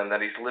Bloomington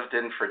that he's lived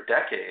in for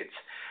decades,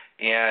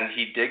 and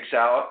he digs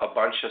out a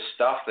bunch of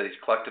stuff that he's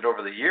collected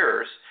over the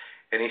years,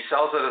 and he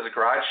sells it as a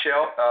garage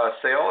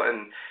sale,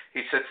 and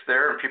he sits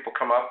there and people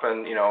come up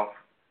and,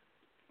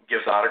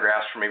 gives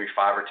autographs for maybe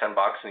 $5 or $10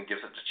 and he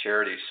gives it to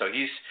charity. So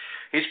he's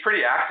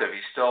pretty active.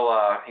 He's still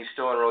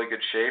in really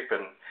good shape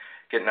and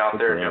getting out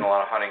there and doing a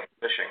lot of hunting and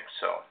fishing.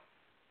 So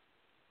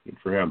good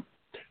for him.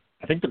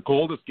 I think the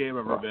coldest game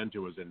I've ever been to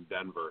was in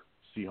Denver.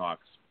 Seahawks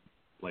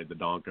played the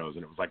Broncos,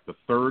 and it was like the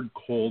third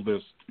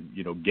coldest,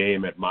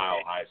 game at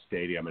Mile High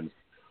Stadium. And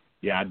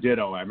yeah,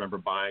 ditto. I remember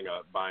buying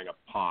a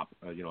pop,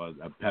 a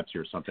Pepsi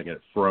or something, and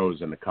it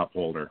froze in the cup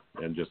holder.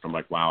 And I'm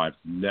like, wow, I've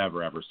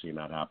never ever seen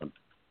that happen.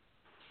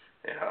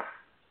 Yeah.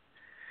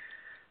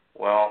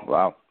 Well,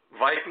 wow.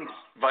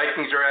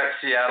 Vikings are at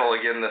Seattle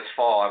again this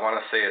fall. I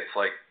want to say it's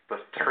like the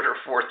third or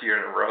fourth year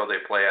in a row they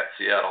play at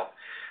Seattle.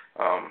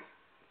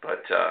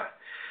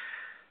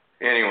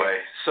 Anyway,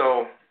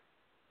 so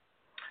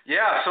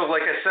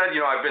like I said,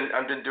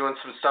 I've been doing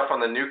some stuff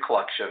on the new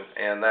collection,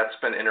 and that's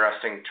been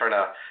interesting, trying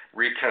to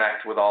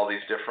reconnect with all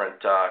these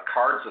different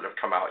cards that have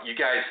come out. You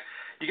guys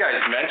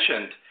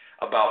mentioned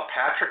about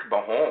Patrick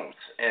Mahomes,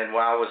 and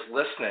while I was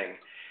listening,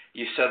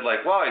 you said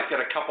like, wow, he's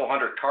got a couple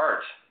hundred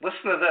cards.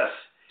 Listen to this.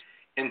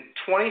 In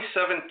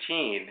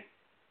 2017,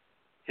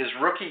 his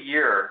rookie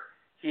year,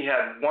 he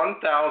had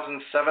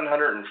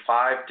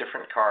 1,705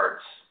 different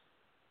cards.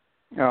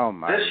 Oh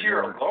my! This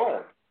year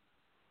alone,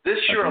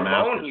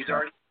 he's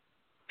already.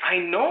 I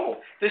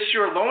know. This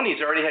year alone,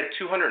 he's already had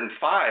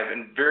 205,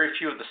 and very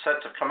few of the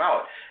sets have come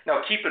out.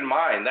 Now, keep in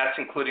mind, that's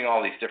including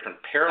all these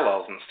different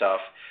parallels and stuff,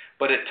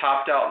 but it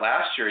topped out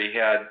last year. He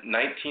had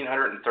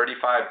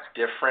 1,935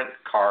 different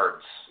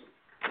cards.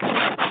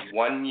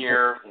 1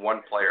 year,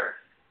 one player.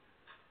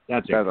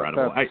 That's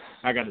incredible.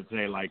 I got to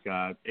say, like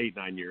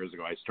 8-9 years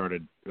ago, I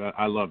started.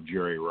 I love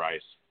Jerry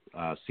Rice,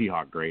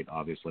 Seahawk great,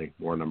 obviously,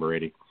 war number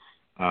 80,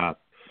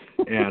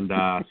 and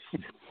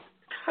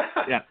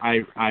yeah,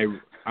 I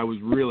was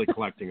really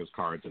collecting his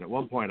cards, and at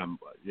one point I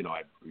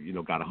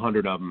got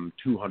 100 of them,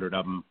 200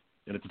 of them,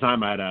 and at the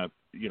time I had a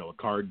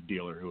card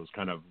dealer who was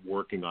kind of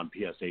working on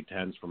PSA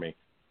 10s for me.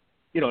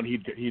 And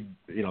he'd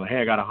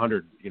hey, I got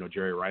 100,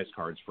 Jerry Rice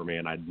cards for me,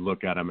 and I'd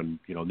look at them and,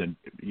 then,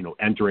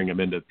 entering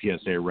them into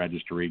PSA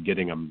registry,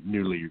 getting them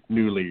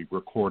newly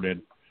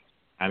recorded.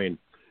 I mean,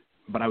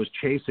 but I was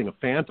chasing a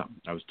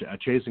phantom. I was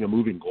chasing a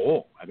moving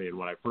goal. I mean,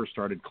 when I first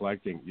started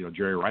collecting,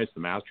 Jerry Rice,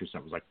 the master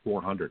set was like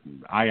 400,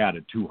 and I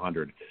added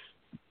 200.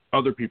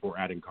 Other people were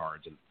adding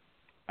cards, and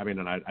I mean,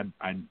 and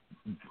I'd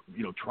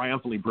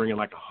triumphantly bring in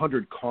like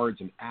 100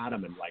 cards and add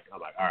them, and I'm like,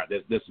 all right,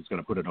 this is going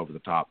to put it over the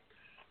top.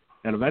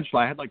 And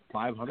eventually I had like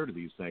 500 of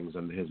these things,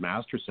 and his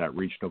master set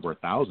reached over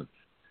 1,000.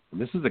 And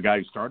this is the guy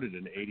who started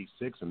in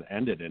 '86 and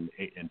ended in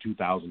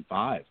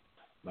 2005.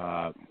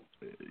 And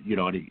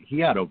he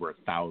had over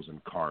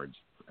 1,000 cards.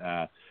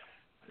 And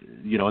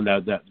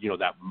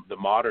that the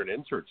modern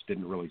inserts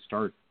didn't really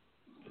start.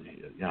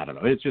 I don't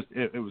know. It's just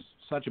it was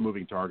such a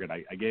moving target.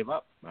 I gave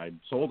up. I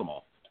sold them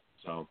all.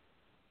 So.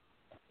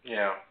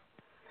 Yeah.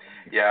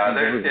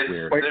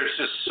 There's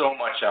just so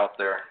much out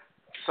there.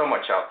 So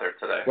much out there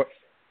today. Well,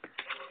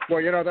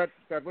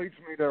 that leads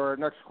me to our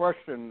next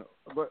question.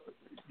 But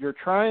you're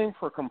trying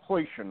for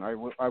completion. I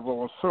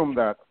will assume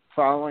that,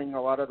 following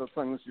a lot of the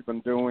things you've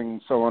been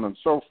doing, so on and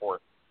so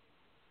forth.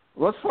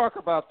 Let's talk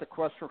about the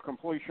quest for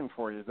completion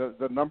for you,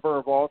 the number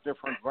of all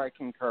different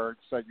Viking cards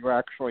that you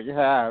actually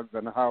have,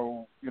 and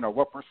how,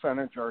 what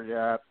percentage are you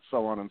at,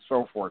 so on and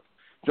so forth.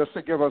 Just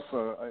to give us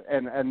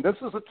and this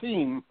is a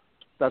team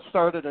that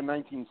started in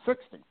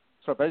 1960.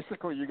 So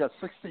basically you got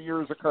 60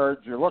 years of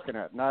cards you're looking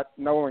at, not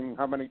knowing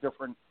how many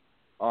different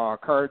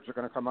cards are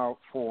going to come out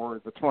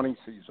for the 20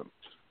 season.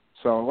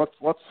 So let's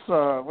look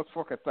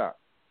at that.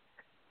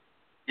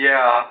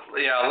 Yeah.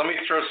 Let me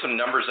throw some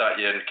numbers at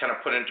you and kind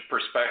of put into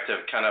perspective.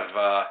 Kind of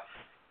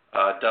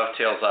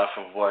dovetails off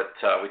of what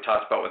we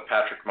talked about with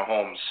Patrick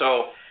Mahomes.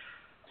 So,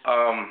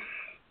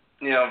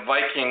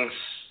 Vikings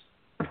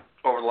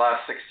over the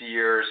last 60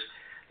 years,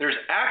 there's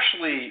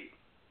actually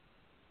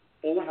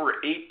over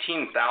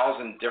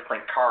 18,000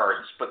 different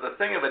cards. But the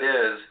thing of it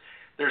is,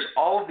 there's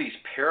all of these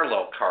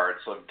parallel cards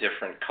of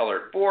different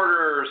colored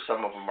borders.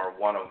 Some of them are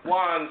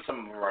 1-of-1. Some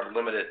of them are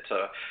limited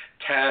to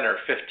 10 or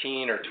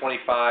 15 or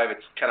 25.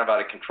 It's kind of out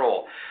of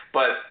control.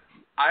 But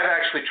I've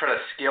actually tried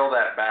to scale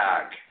that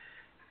back,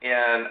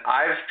 and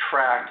I've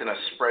tracked in a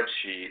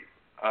spreadsheet,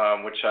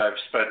 which I've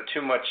spent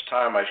too much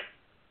time, I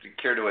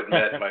care to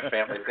admit, my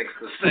family thinks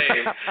the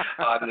same,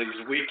 on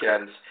these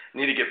weekends.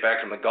 Need to get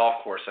back on the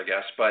golf course, I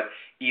guess. But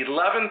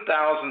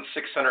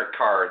 11,600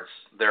 cards,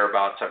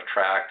 thereabouts, I've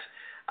tracked.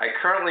 I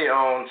currently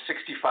own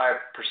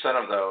 65%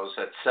 of those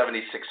at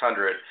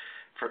 7,600.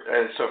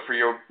 And so for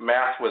your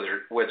math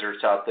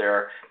wizards out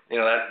there,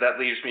 that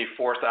leaves me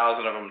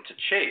 4,000 of them to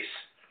chase.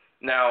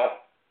 Now,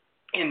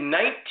 in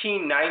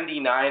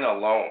 1999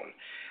 alone,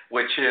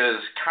 which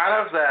is kind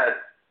of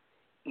that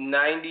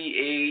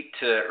 98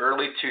 to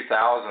early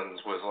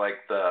 2000s was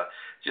like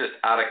just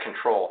out of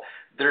control.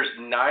 There's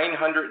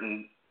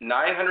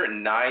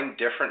 909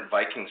 different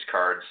Vikings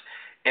cards,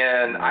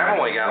 and I've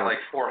only got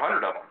like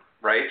 400 of them.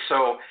 Right,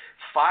 so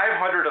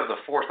 500 of the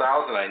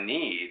 4,000 I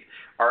need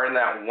are in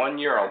that 1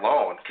 year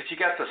alone. Because you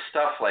got the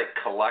stuff like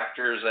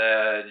Collector's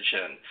Edge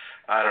and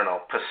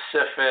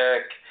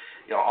Pacific,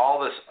 all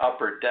this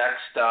Upper Deck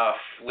stuff,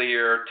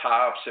 Fleer,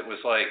 Tops. It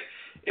was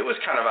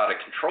kind of out of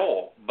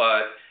control.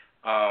 But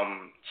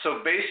so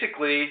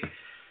basically,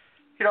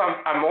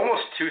 I'm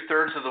almost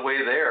 2/3 of the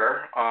way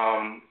there.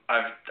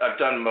 I've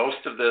done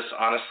most of this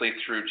honestly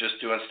through just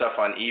doing stuff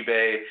on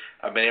eBay.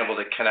 I've been able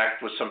to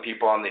connect with some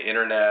people on the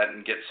internet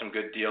and get some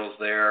good deals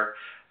there.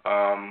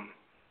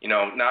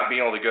 Not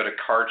being able to go to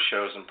card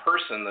shows in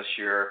person this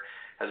year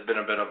has been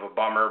a bit of a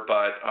bummer,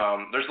 but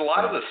there's a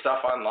lot of this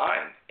stuff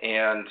online.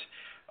 And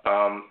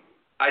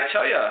I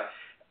tell you,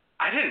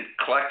 I didn't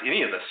collect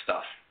any of this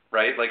stuff,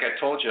 right? Like I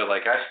told you, I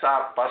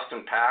stopped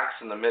busting packs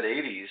in the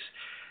mid-'80s,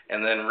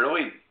 and then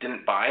really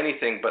didn't buy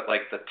anything but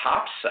like the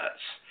top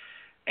sets.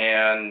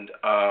 And,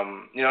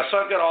 so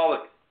I've got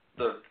all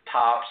the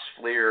Tops,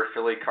 Fleer,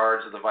 Philly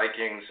cards of the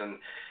Vikings, and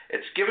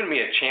it's given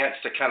me a chance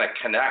to kind of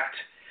connect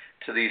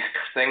to these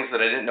things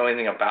that I didn't know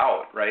anything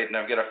about, right? And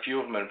I've got a few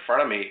of them in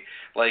front of me,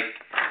 like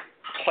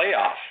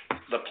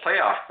the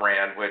Playoff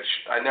brand, which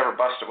I never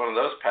busted one of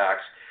those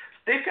packs.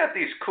 They've got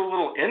these cool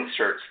little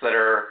inserts that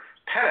are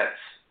pennants,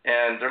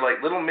 and they're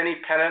like little mini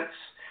pennants.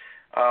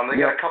 They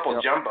got a couple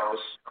jumbos.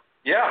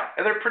 Yeah,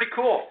 and they're pretty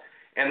cool.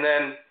 And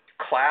then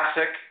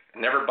Classic,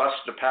 never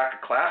busted a pack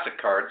of Classic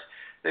cards.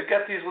 They've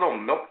got these little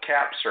milk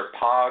caps or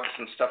pogs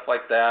and stuff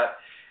like that.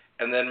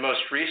 And then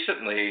most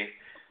recently,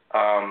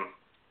 I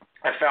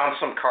found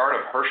some card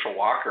of Herschel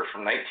Walker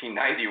from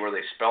 1990 where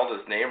they spelled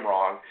his name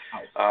wrong.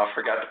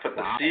 Forgot to put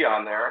the C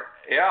on there.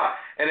 Yeah,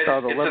 and it's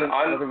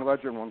living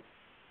legend one.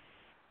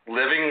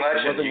 Living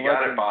legend. You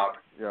got it, Bob.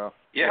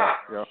 Yeah.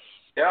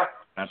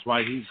 That's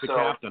why he's the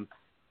captain.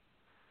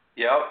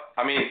 Yep.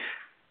 I mean,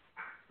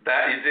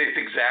 it's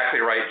exactly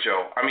right,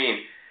 Joe. I mean,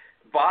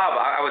 Bob,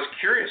 I was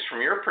curious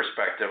from your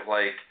perspective,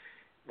 like,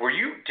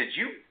 did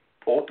you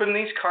open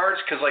these cards?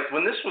 Because, like,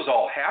 when this was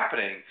all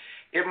happening,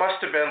 it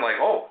must have been like,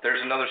 oh,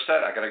 there's another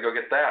set. I got to go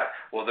get that.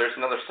 Well, there's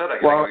another set. I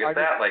got to go get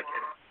that. Like,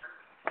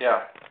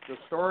 yeah.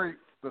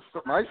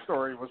 My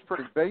story was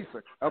pretty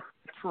basic. Up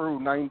through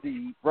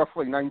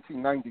roughly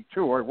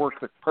 1992, I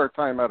worked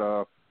part-time at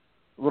a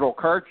little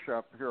card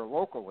shop here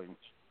locally,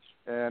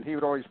 and he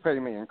would always pay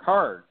me in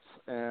cards.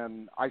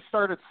 And I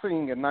started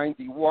seeing in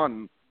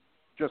 91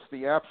 just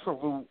the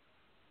absolute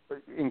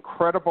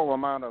incredible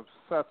amount of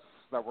sets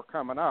that were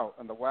coming out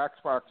and the wax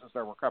boxes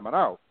that were coming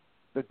out.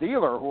 The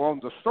dealer who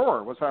owned the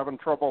store was having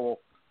trouble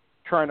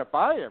trying to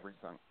buy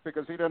everything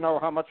because he didn't know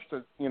how much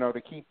to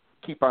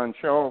keep on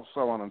shelves,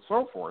 so on and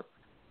so forth.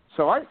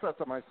 So I said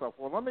to myself,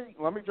 well,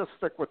 let me just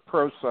stick with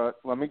Pro Set.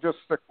 Let me just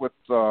stick with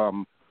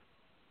Tops,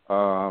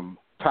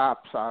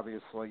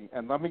 obviously,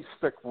 and let me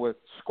stick with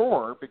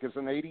Score because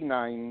in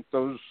 '89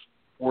 those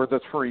were the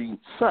 3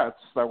 sets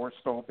that were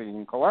still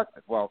being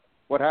collected. Well,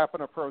 what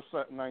happened to Pro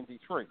Set in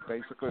 '93?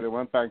 Basically, they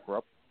went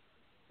bankrupt,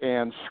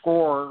 and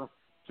Score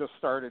just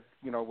started,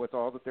 with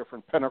all the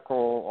different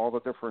Pinnacle, all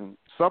the different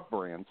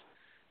sub-brands.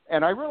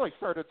 And I really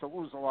started to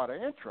lose a lot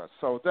of interest.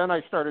 So then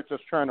I started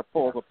just trying to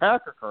pull the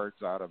Packer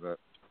cards out of it.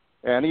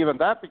 And even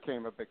that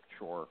became a big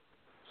chore.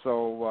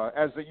 So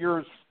as the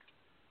years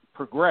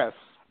progressed,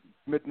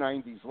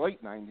 mid-'90s,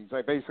 late '90s,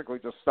 I basically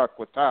just stuck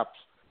with Tops.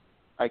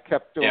 I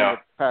kept doing the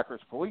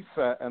Packers police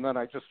set, and then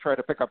I just tried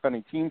to pick up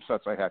any team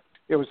sets I had.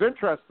 It was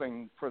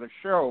interesting for the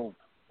show.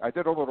 I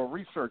did a little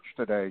research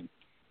today,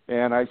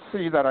 and I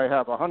see that I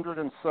have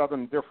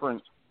 107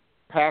 different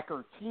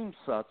Packer team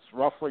sets,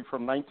 roughly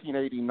from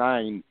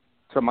 1989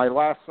 to my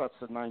last sets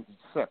in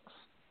 '96,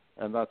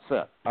 and that's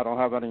it. I don't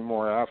have any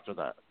more after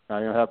that.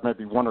 I have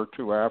maybe 1 or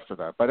 2 after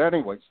that. But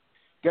anyways,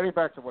 getting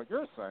back to what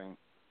you're saying,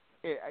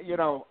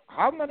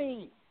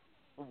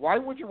 why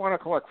would you want to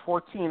collect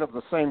 14 of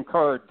the same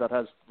card that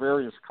has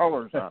various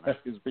colors on it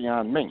is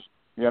beyond me.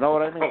 You know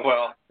what I mean?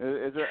 Well,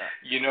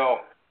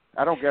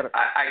 I don't get it.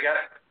 I got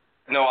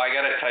to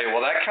tell you,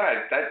 well,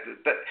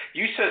 that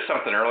you said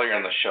something earlier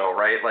in the show,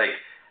 right? Like,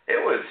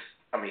 it was,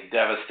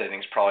 devastating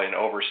is probably an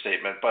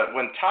overstatement, but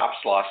when Topps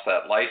lost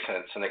that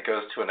license and it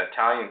goes to an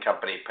Italian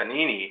company,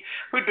 Panini,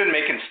 who'd been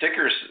making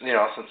stickers,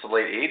 since the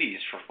late 80s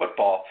for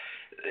football,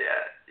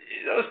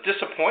 it was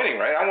disappointing,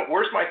 right?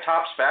 Where's my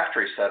Topps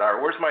factory set?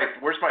 Or where's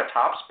my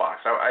Topps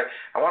box? I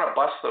want to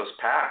bust those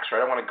packs,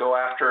 right? I want to go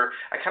after.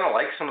 I kind of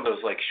like some of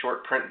those like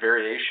short print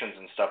variations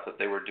and stuff that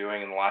they were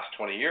doing in the last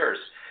 20 years,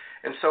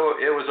 and so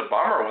it was a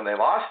bummer when they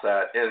lost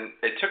that. And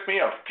it took me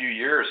a few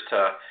years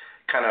to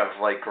kind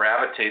of like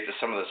gravitate to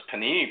some of this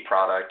Panini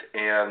product,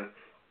 and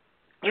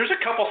there's a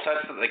couple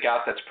sets that they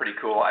got that's pretty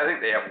cool. I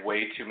think they have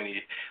way too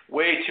many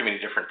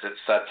different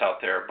sets out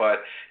there.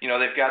 But,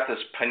 they've got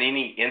this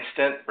Panini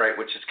Instant, right,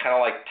 which is kind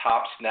of like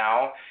Topps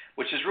Now,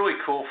 which is really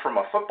cool from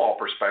a football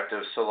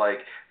perspective. So,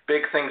 like,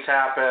 big things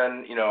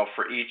happen,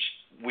 for each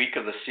week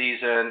of the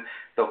season.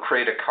 They'll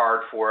create a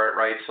card for it,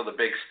 right? So the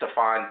big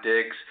Stephon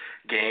Diggs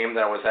game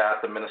that was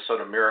at the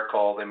Minnesota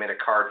Miracle, they made a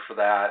card for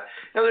that.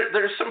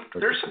 There's some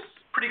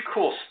pretty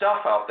cool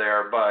stuff out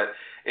there, but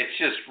it's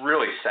just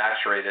really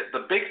saturated.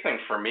 The big thing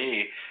for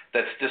me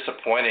that's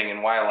disappointing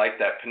and why I like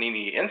that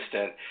Panini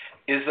Instant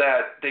is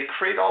that they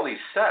create all these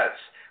sets,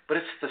 but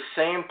it's the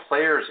same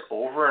players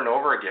over and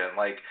over again,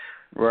 like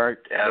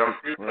Adam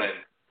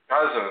Friedman,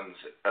 Cousins,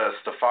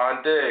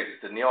 Stephon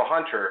Diggs, Danielle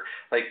Hunter.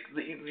 Like,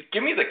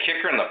 give me the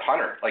kicker and the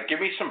punter. Like, give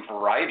me some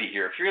variety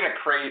here. If you're going to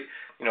create,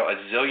 a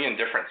zillion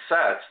different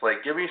sets,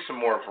 like, give me some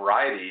more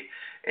variety.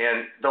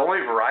 And the only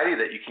variety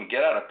that you can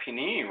get out of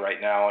Panini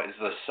right now is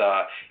this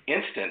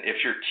instant.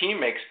 If your team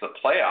makes the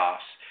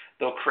playoffs,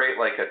 they'll create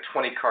like a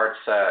 20-card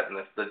set, and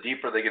if the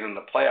deeper they get in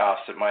the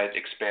playoffs, it might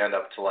expand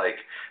up to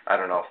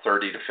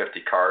 30 to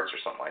 50 cards or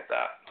something like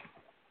that.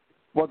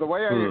 Well, the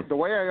way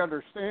I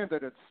understand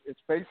it,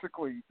 it's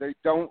basically they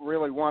don't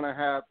really want to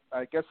have.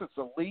 I guess it's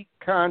a league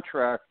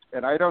contract,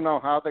 and I don't know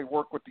how they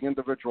work with the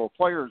individual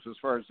players as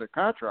far as their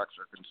contracts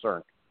are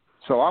concerned.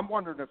 So I'm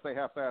wondering if they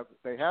have the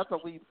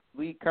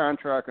league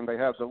contract and they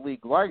have the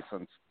league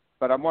license,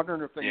 but I'm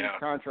wondering if they need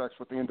contracts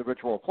with the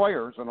individual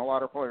players. And a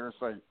lot of players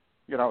say,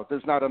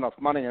 there's not enough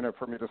money in it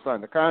for me to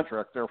sign the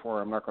contract,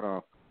 therefore I'm not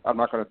gonna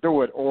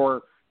do it.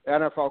 Or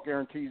NFL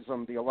guarantees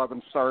them the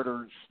 11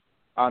 starters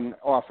on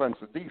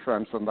offense and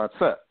defense, and that's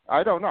it.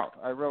 I don't know.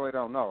 I really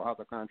don't know how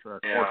the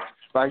contract works.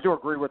 But I do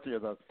agree with you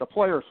that the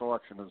player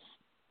selection is,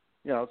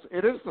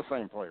 it is the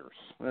same players.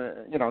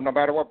 No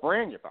matter what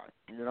brand you buy,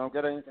 you don't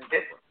get anything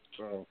different.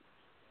 So.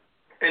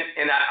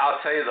 And I'll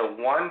tell you,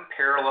 the one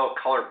parallel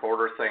color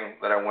border thing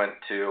that I went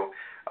to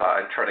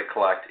and try to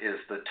collect is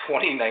the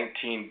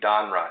 2019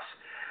 Donruss.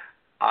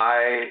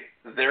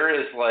 There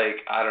is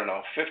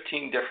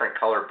 15 different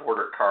color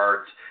border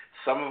cards,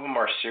 Some of them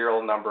are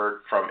serial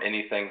numbered from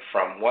anything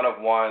from 1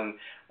 of 1,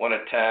 1 of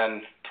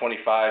 10,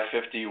 25,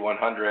 50,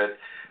 100.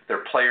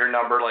 Their player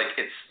number, like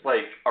it's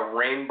like a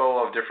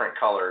rainbow of different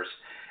colors.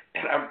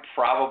 And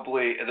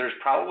there's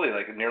probably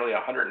like nearly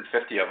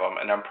 150 of them,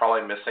 and I'm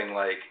probably missing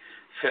like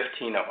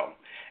 15 of them.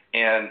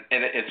 And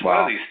it's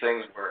one of these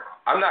things where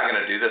I'm not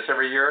going to do this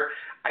every year.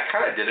 I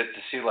kind of did it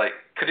to see, like,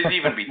 could it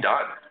even be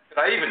done? Could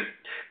I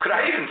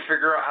even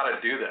figure out how to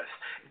do this?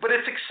 But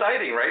it's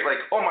exciting, right?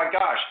 Like, oh my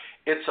gosh,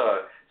 it's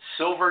a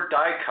silver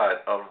die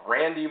cut of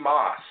Randy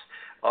Moss.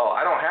 Oh,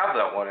 I don't have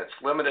that one. It's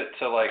limited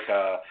to like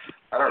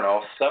I don't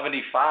know,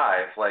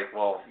 75. Like,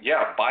 well,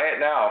 yeah, buy it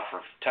now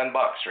for $10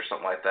 or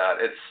something like that.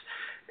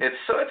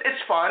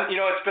 It's fun. You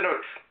know,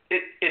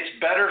 it's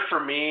better for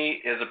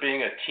me as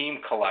being a team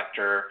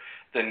collector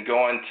than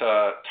going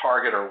to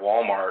Target or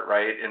Walmart,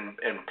 right, and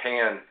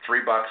paying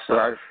 $3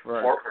 right.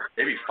 or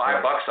maybe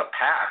 $5 a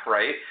pack,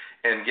 right,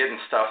 and getting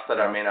stuff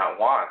that I may not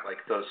want, like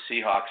those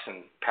Seahawks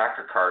and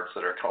Packer cards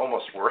that are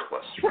almost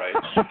worthless, right?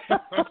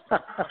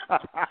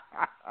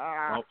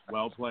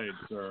 Well played,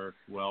 sir.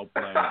 Well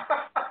played.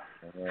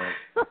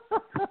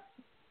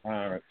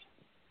 All right.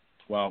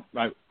 Well,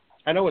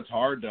 I know it's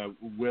hard to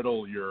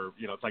whittle your,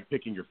 you know, it's like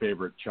picking your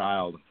favorite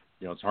child.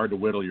 You know, it's hard to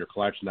whittle your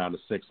collection down to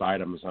 6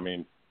 items. I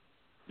mean,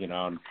 you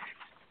know, and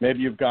maybe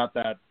you've got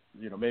that,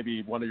 you know,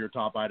 maybe one of your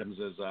top items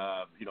is,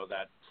 you know,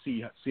 that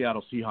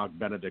Seattle Seahawk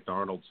Benedict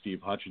Arnold Steve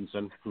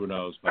Hutchinson. Who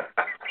knows? But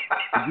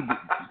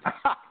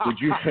would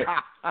you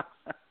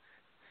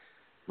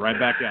right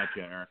back at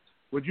you, Eric.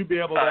 Would you be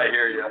able to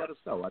let us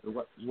know?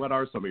 What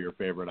are some of your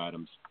favorite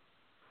items?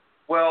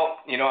 Well,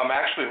 you know, I'm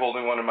actually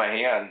holding one in my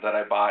hand that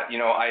I bought. You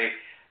know,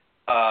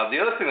 the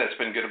other thing that's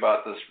been good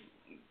about this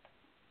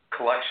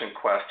collection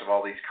quest of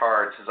all these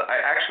cards is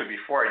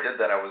before I did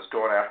that, I was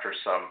going after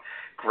some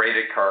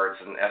graded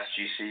cards in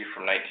SGC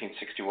from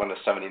 1961 to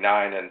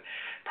 79, and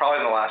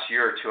probably in the last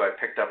year or two, I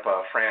picked up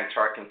a Fran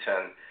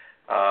Tarkenton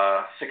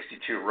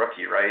 62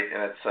 rookie, right,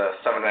 and it's a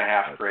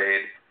 7.5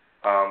 grade,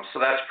 so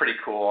that's pretty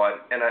cool,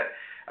 and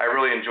I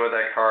really enjoy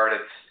that card.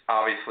 It's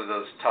obviously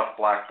those tough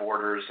black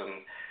borders,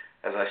 and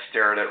as I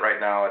stare at it right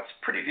now, it's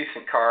a pretty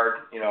decent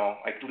card. You know,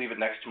 I leave it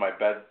next to my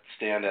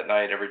bedstand at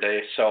night every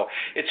day, so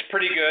it's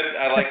pretty good.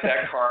 I like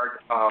that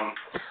card.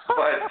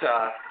 But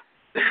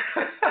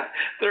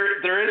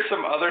there is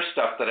some other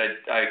stuff that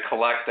I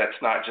collect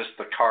that's not just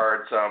the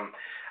cards.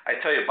 I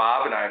tell you,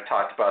 Bob and I have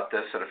talked about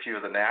this at a few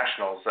of the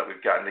nationals that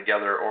we've gotten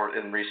together or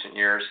in recent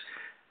years.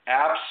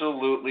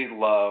 Absolutely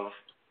love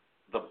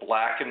the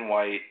black and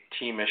white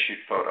team-issued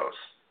photos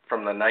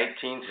from the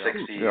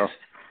 1960s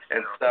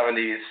and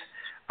 70s.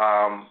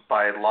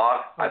 By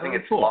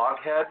Loghead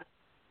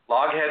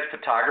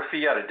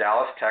Photography out of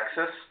Dallas,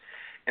 Texas.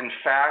 In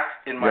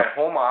fact, in my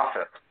home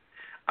office,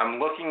 I'm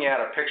looking at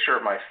a picture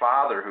of my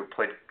father who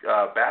played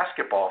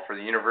basketball for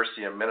the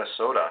University of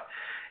Minnesota.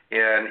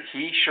 And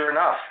he, sure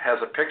enough, has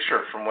a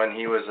picture from when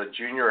he was a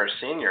junior or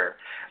senior.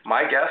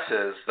 My guess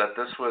is that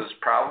this was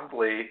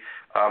probably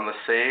the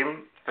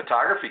same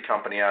photography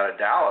company out of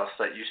Dallas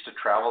that used to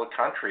travel the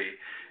country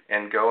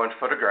and go and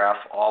photograph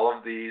all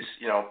of these,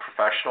 you know,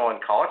 professional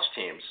and college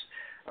teams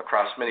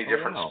across many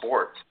different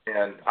sports.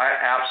 And I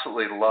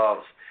absolutely love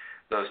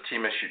those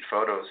team-issued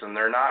photos. And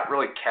they're not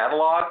really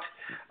cataloged.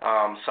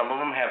 Some of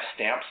them have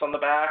stamps on the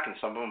back and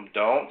some of them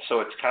don't.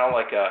 So it's kind of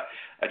like a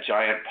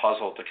giant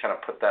puzzle to kind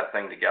of put that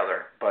thing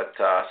together. But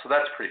so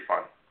that's pretty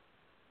fun.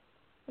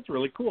 That's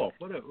really cool.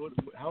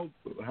 How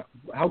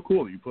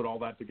cool you put all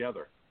that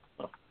together.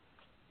 Huh.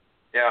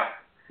 Yeah.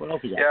 What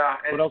else you got? Yeah.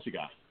 What else you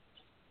got?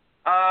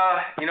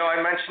 You know, I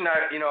mentioned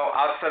that, you know,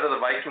 outside of the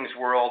Vikings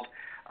world,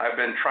 I've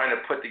been trying to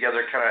put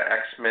together kind of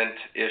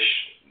ex-mint-ish,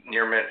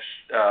 near-mint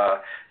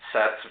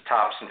sets of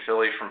tops in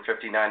Philly from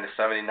 59 to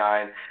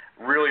 79.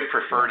 Really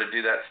prefer to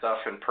do that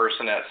stuff in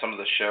person at some of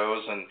the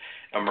shows and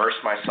immerse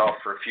myself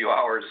for a few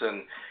hours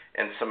in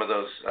some of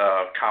those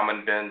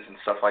common bins and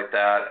stuff like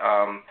that.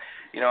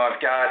 You know,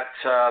 I've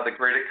got the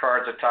graded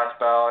cards I talked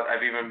about.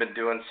 I've even been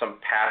doing some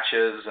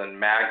patches and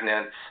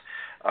magnets.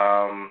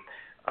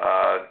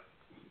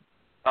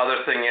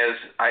 Other thing is,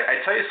 I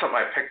tell you something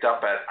I picked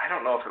up at, I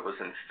don't know if it was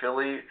in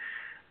Philly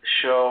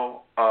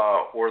show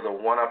or the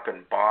one up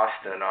in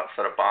Boston,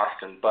 outside of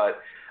Boston,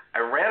 but I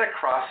ran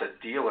across a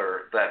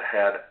dealer that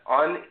had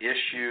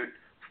unissued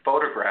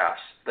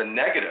photographs, the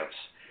negatives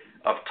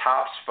of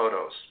Topps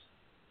photos.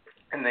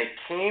 And they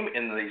came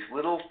in these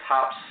little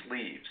top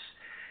sleeves,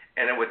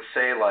 and it would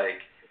say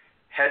like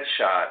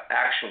headshot,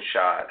 action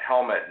shot,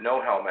 helmet,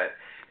 no helmet,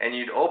 and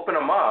you'd open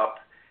them up,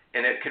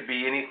 and it could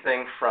be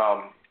anything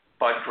from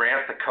Bud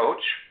Grant, the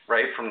coach,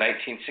 right, from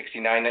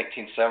 1969,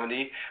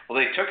 1970. Well,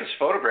 they took his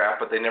photograph,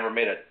 but they never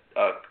made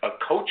a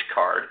coach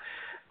card.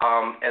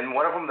 And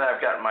one of them that I've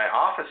got in my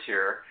office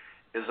here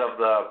is of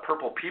the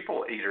Purple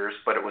People Eaters,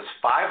 but it was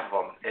 5 of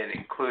them. It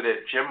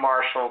included Jim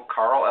Marshall,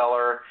 Carl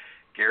Eller,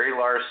 Gary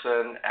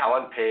Larson,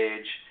 Alan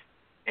Page,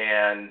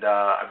 and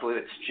I believe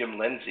it's Jim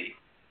Lindsay,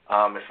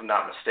 if I'm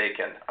not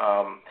mistaken.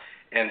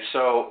 And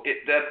so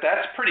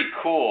that's pretty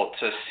cool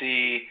to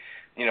see,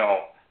 you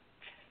know,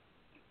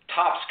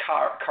 Topps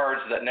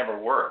cards that never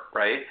work,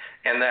 right?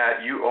 And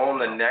that you own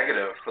the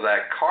negative for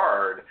that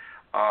card,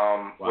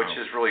 which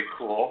is really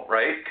cool,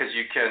 right? Because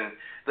you can,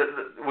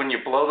 when you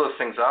blow those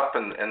things up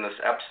in this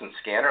Epson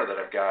scanner that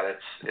I've got,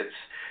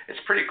 it's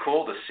pretty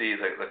cool to see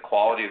the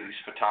quality of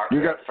these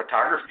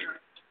photography.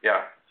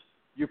 Yeah.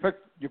 You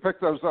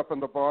picked those up in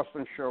the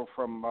Boston show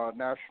from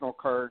National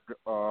Card.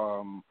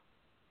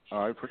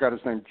 I forgot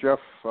his name, Jeff.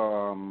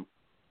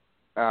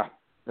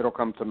 It'll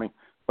come to me.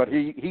 But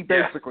he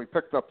basically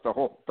picked up the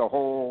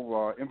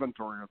whole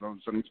inventory of those,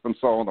 and he's been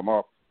selling them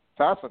off.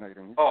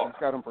 Fascinating. He's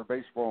got them for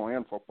baseball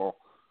and football.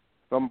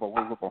 It's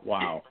unbelievable.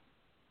 Wow.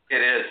 It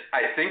is.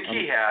 I think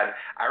he had,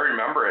 I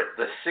remember it,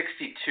 the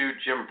 62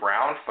 Jim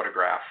Brown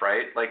photograph,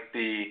 right? Like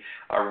the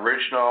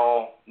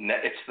original,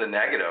 it's the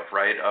negative,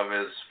 right, of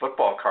his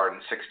football card in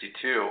 62.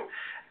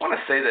 I want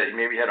to say that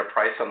maybe he had a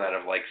price on that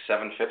of like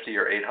 $750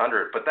 or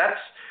 $800, but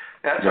that's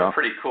a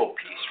pretty cool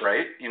piece,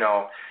 right? You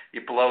know, you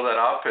blow that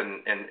up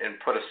and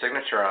put a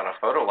signature on a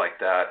photo like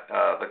that.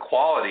 The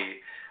quality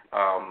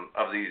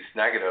of these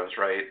negatives,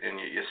 right, and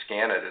you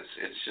scan it,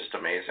 it's just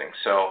amazing.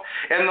 So,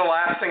 and the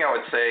last thing I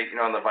would say, you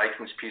know, on the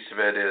Vikings piece of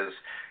it is,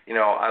 you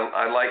know,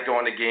 I like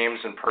going to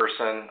games in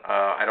person.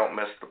 I don't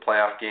miss the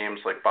playoff games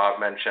like Bob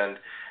mentioned.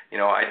 You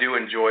know, I do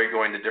enjoy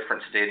going to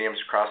different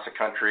stadiums across the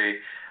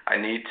country. I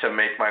need to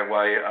make my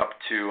way up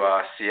to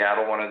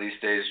Seattle one of these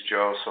days,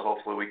 Joe, so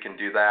hopefully we can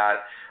do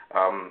that.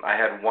 I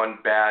had one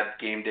bad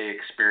game day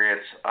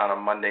experience on a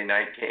Monday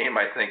night game,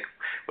 I think,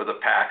 with the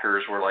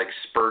Packers, where like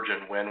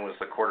Spurgeon Wynn was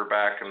the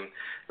quarterback and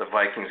the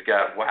Vikings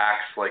got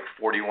waxed like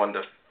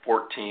 41-14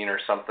 or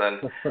something.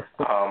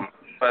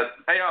 But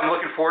I'm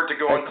looking forward to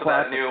going to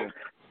that new.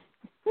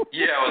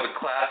 Yeah, it was a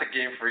classic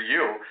game for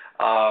you.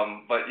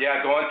 But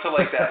yeah, going to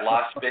like that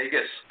Las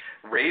Vegas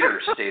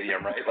Raiders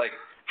stadium, right? Like,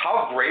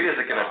 how great is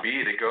it going to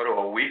be to go to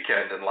a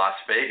weekend in Las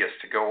Vegas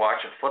to go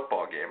watch a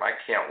football game? I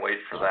can't wait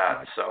for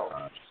that. So,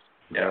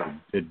 yeah,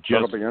 it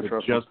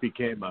just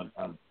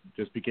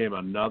became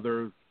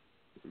another,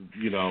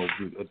 you know,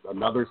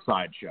 another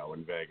sideshow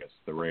in Vegas.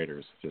 The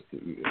Raiders just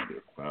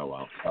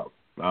oh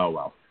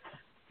well.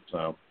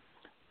 So,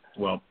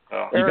 well,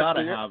 you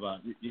gotta have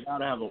a.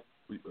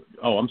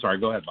 Oh, I'm sorry.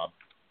 Go ahead, Bob.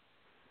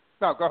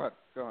 No, go ahead.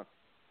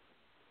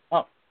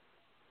 Oh.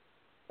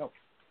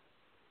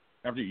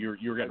 After you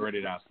were getting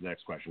ready to ask the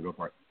next question. Go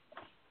for it.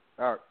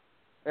 All right.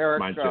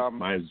 Eric.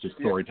 Mine's just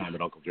story time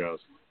at Uncle Joe's.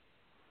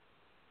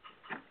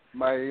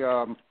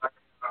 My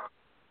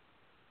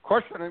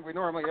question that we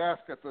normally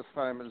ask at this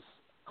time is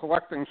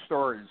collecting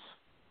stories.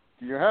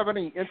 Do you have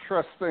any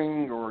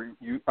interesting or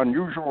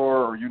unusual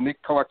or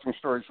unique collecting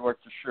stories you'd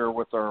like to share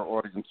with our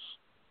audience?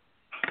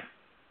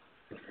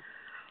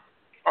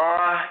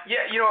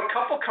 Yeah, you know, a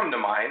couple come to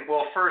mind.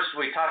 Well, first,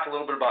 we talked a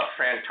little bit about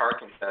Fran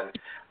Tarkenton.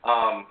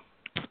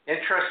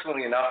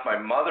 Interestingly enough, my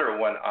mother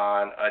went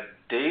on a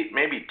date,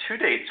 maybe 2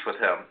 dates with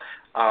him.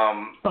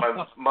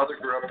 My mother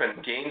grew up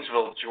in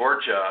Gainesville,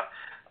 Georgia.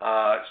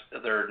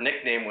 Their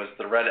nickname was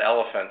the Red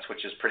Elephants,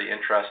 which is pretty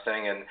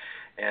interesting.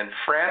 And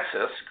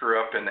Francis grew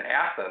up in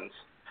Athens.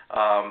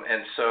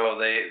 And so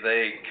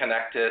they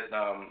connected.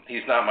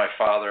 He's not my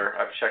father.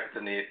 I've checked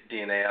the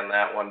DNA on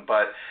that one.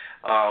 But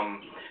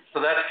so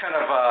that's kind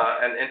of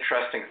an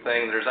interesting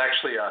thing. There's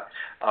actually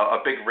a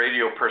big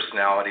radio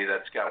personality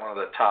that's got one of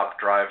the top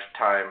drive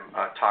time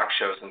talk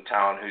shows in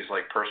town who's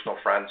like personal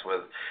friends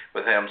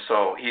with him.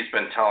 So he's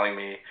been telling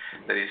me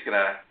that he's going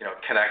to, you know,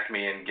 connect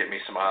me and get me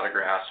some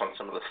autographs on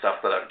some of the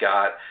stuff that I've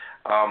got.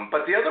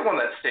 But the other one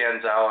that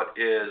stands out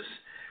is,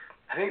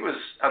 I think it was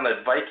on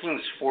the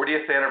Vikings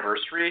 40th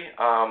anniversary.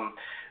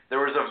 There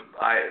was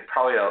I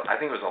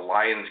think it was a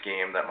Lions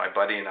game that my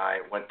buddy and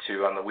I went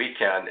to on the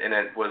weekend, and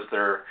it was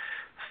their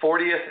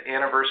 40th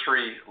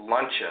anniversary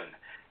luncheon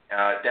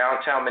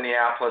downtown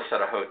Minneapolis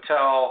at a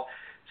hotel.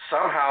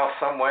 Somehow,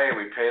 some way,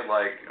 we paid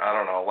like, I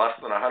don't know, less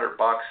than $100,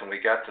 and we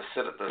got to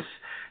sit at this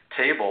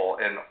table,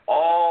 and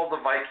all the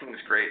Vikings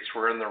greats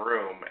were in the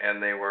room,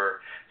 and they were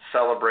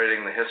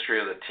celebrating the history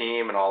of the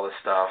team and all this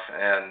stuff,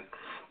 and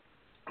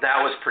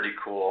that was pretty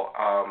cool.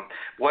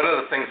 One of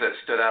the things that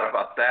stood out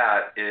about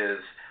that is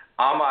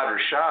Ahmad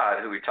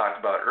Rashad, who we talked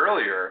about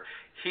earlier.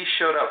 He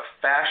showed up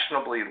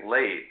fashionably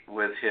late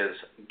with his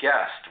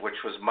guest, which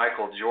was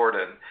Michael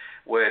Jordan,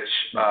 which,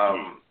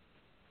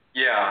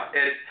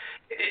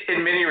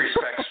 in many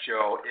respects,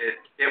 Joe,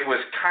 it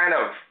was kind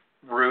of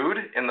rude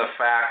in the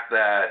fact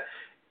that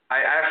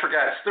I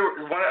forgot, I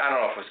don't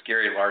know if it was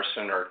Gary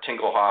Larson or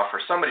Tingelhoff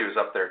or somebody was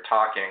up there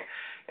talking,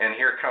 and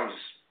here comes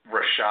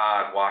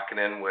Rashad walking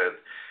in with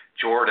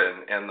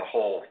Jordan, and the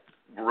whole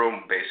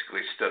room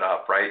basically stood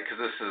up, right? Because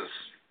this is,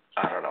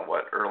 I don't know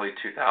what, early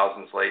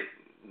 2000s, late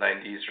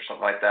 90s or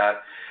something like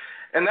that.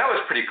 And that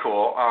was pretty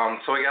cool.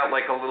 So we got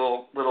like a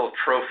little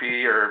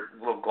trophy or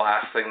little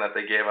glass thing that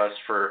they gave us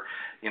for,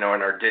 you know,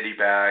 in our ditty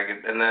bag.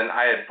 And then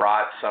I had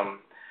brought some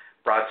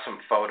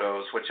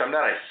photos, which I'm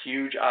not a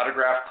huge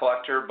autograph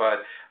collector, but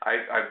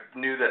I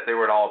knew that they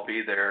would all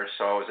be there.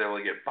 So I was able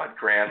to get Bud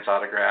Grant's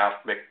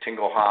autograph, Mick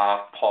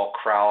Tingelhoff, Paul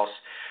Krause.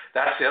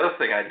 that's the other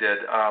thing I did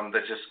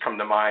that just come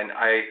to mind.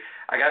 I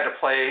got to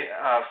play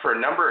for a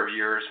number of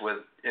years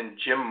in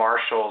Jim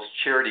Marshall's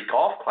Charity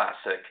Golf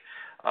Classic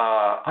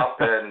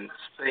up in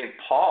St.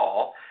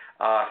 Paul.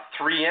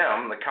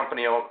 3M, the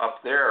company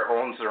up there,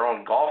 owns their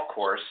own golf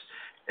course,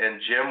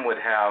 and Jim would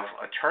have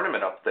a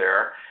tournament up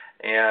there.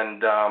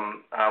 And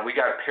we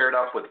got paired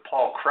up with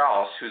Paul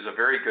Krause, who's a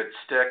very good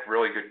stick,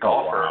 really good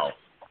golfer. Oh, wow.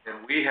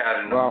 And we had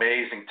an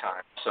amazing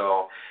time.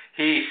 So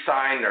he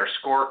signed our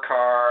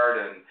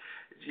scorecard, and,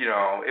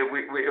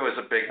 it was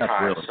a big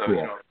time. Really so,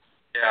 cool.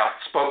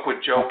 Spoke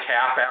with Joe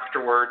Cap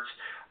afterwards.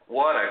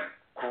 What a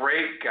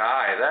great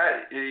guy.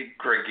 That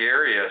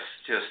gregarious,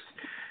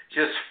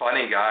 just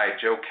funny guy,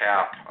 Joe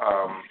Cap.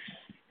 A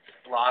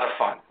lot of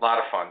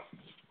fun.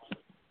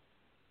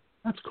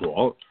 That's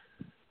cool.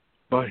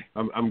 Boy,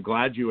 I'm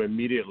glad you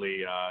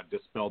immediately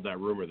dispelled that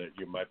rumor that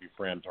you might be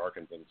Fran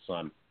Tarkenton's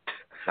son.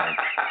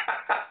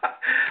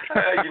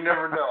 You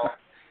never know.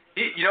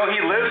 He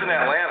lives in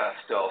Atlanta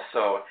still,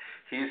 so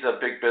he's a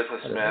big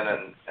businessman,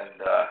 and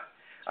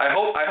I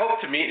hope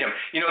to meet him.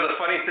 The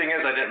funny thing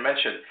is, I didn't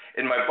mention,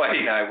 and my buddy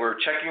and I were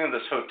checking into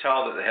this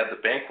hotel that they had the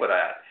banquet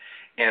at,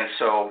 and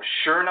so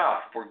sure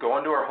enough, we're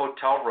going to our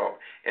hotel room,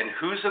 and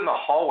who's in the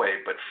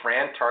hallway but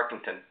Fran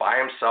Tarkenton by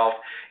himself?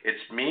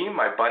 It's me,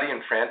 my buddy,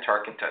 and Fran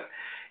Tarkenton,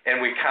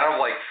 and we kind of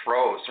like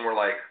froze, and we're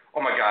like,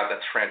 oh my God,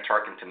 that's Fran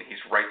Tarkenton. He's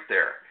right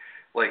there.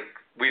 Like,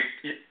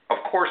 of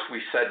course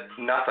we said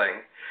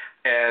nothing,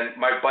 and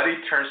my buddy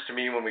turns to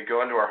me when we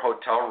go into our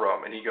hotel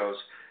room, and he goes,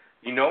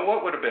 you know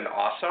what would have been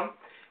awesome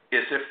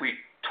is if we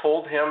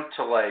told him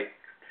to, like,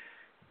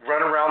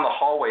 run around the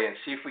hallway and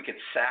see if we could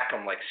sack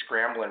him like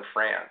Scramblin'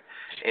 Fran.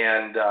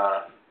 And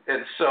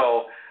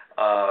so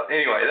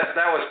anyway,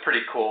 that was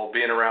pretty cool,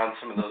 being around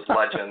some of those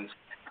legends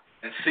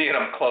and seeing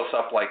them close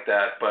up like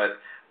that. But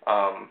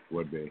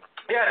would be.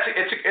 Yeah,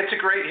 it's a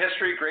great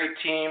history, great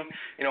team.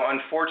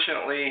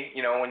 Unfortunately,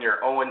 when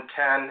you're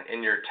 0-10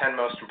 in your 10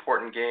 most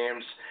important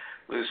games,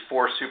 lose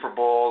 4 Super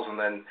Bowls, and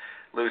then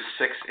lose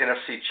 6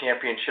 NFC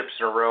championships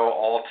in a row,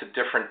 all to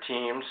different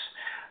teams,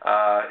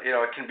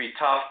 it can be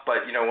tough.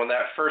 But when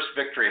that first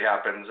victory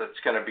happens, it's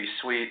going to be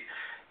sweet,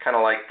 kind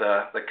of like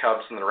the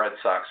Cubs and the Red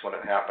Sox when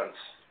it happens.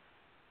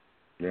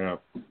 Yeah,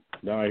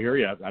 no, I hear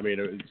you. I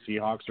mean,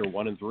 Seahawks are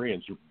 1-3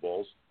 in Super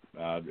Bowls.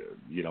 I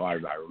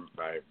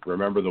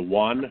remember the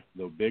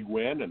big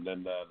win, and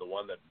then the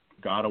one that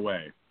got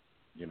away,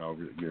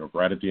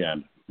 right at the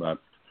end. But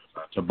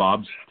to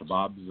Bob's,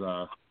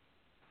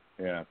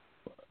 yeah.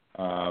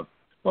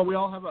 Well, we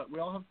all have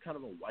kind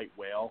of a white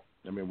whale.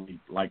 I mean, we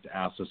like to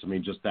ask this. I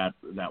mean, just that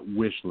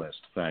wish list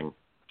thing.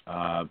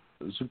 So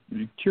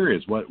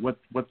curious,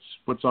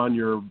 what's on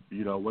your,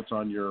 what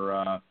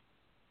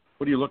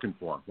are you looking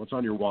for? What's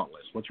on your want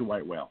list? What's your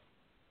white whale?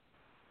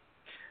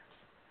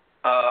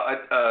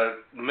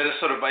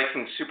 Minnesota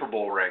Vikings Super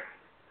Bowl ring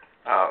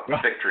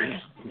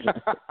victory.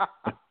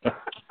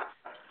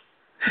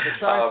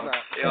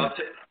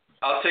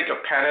 I'll take a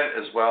pennant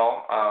as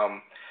well.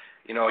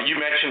 You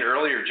mentioned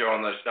earlier, Joe,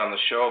 on the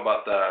show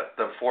about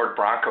the Ford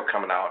Bronco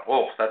coming out.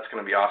 Oh, that's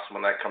going to be awesome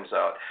when that comes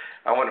out.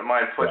 I wouldn't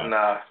mind putting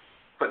a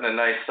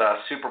nice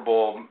Super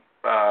Bowl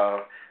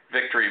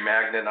victory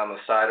magnet on the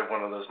side of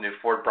one of those new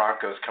Ford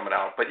Broncos coming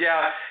out. But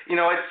yeah,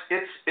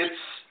 it's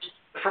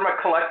from a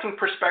collecting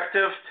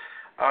perspective.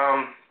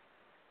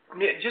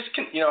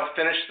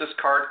 Finish this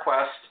card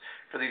quest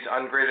for these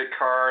ungraded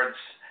cards.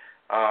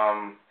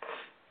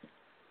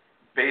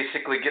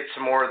 Basically get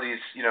some more of these,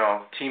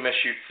 team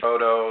issued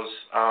photos.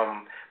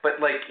 But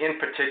like in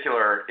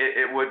particular,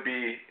 it would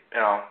be,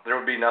 there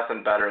would be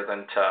nothing better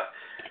than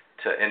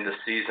to end the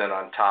season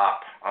on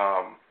top.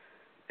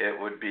 It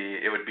would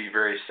be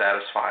very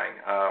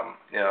satisfying.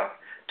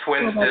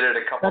 Twins did it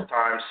a couple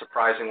times,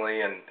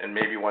 surprisingly, and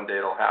maybe one day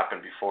it'll happen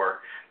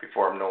before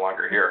I'm no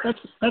longer here.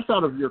 That's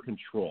out of your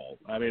control.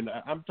 I mean,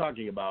 I'm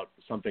talking about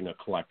something a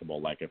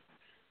collectible, like if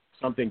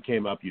something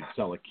came up, you'd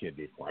sell a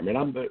kidney for. I mean,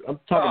 I'm talking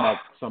about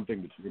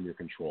something that's in your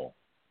control.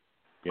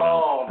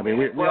 I mean,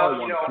 we all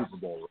want Super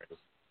Bowl rings.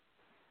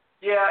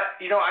 Yeah,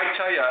 I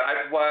tell you,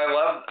 I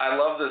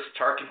love this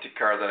Tarkenton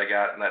card that I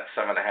got in that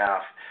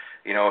 7.5.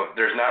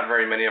 There's not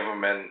very many of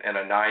them in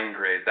a 9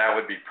 grade. That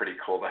would be pretty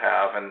cool to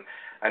have. And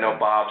I know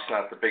Bob's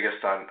not the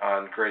biggest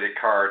on graded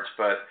cards,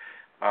 but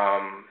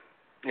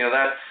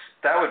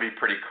that would be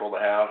pretty cool to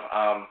have.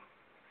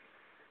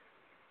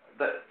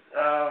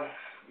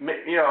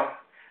 Maybe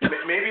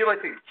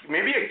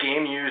a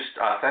game used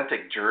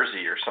authentic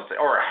jersey or something,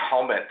 or a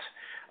helmet.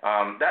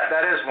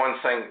 That is one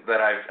thing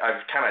that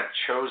I've kind of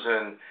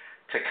chosen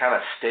to kind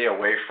of stay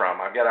away from.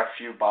 I've got a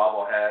few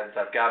bobbleheads.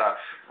 I've got a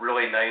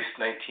really nice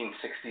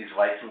 1960s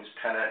Vikings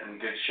pennant in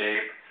good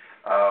shape.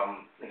 I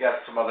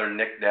got some other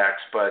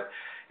knickknacks, but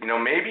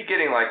maybe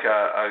getting like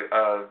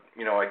a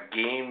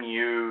game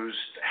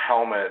used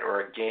helmet or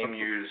a game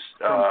used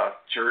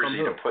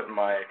jersey to put in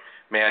my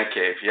man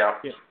cave. Yeah.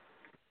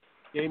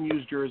 Game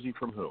used jersey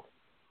from who?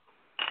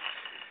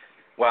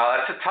 Well,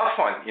 that's a tough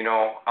one.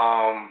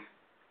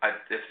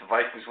 If the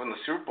Vikings win the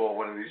Super Bowl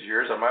one of these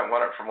years, I might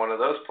want it from one of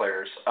those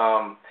players.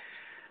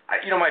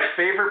 My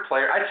favorite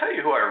player, I tell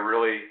you who I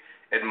really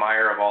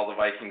admire of all the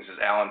Vikings is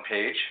Alan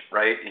Page,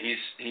 right? He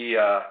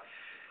had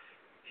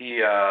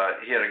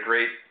a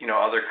great,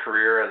 other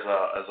career as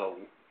a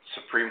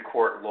Supreme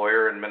Court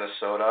lawyer in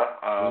Minnesota.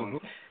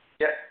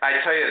 Yeah, I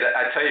tell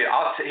you,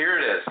 here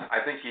it is. I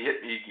think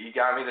he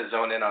got me to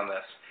zone in on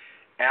this.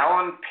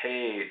 Alan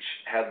Page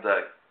had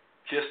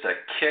just a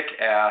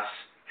kick-ass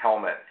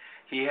helmet.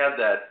 He had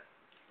that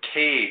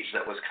cage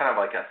that was kind of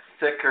like a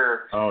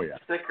thicker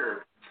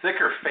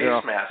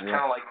face mask,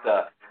 kind of like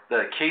the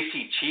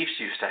KC Chiefs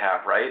used to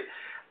have, right?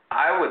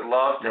 I would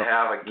love to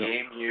have a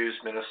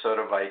game-used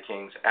Minnesota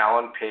Vikings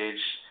Alan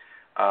Page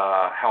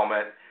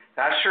helmet.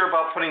 Not sure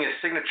about putting his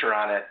signature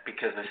on it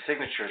because his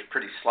signature is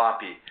pretty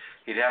sloppy.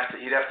 He'd have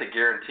to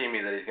guarantee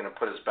me that he's going to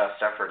put his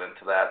best effort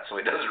into that so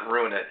he doesn't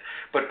ruin it.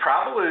 But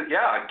probably, a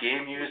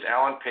game-used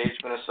Alan Page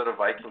Minnesota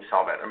Vikings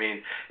helmet. I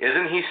mean,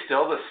 isn't he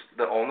still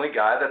the only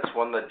guy that's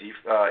won the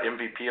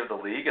MVP of the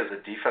league as a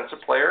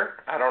defensive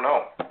player? I don't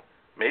know.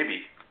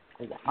 Maybe.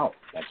 Oh, wow,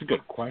 that's a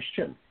good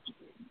question.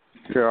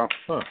 Yeah.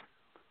 Huh.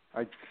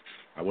 I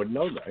wouldn't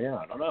know that. Yeah,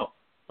 I don't know.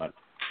 But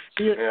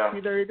see,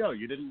 there you go.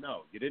 You didn't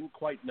know. You didn't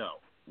quite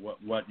know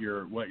what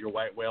your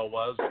white whale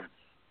was.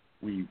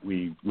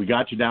 We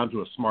got you down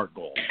to a SMART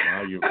goal.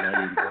 Now you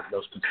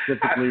know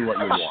specifically what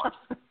you want.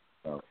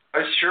 So.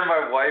 I'm sure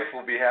my wife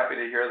will be happy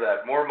to hear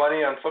that. More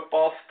money on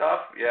football stuff?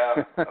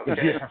 Yeah.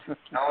 Okay.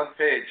 Alan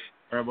Page.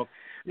 All right, well,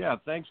 yeah,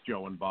 thanks,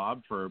 Joe and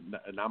Bob.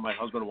 Now my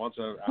husband wants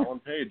an Alan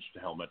Page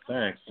helmet.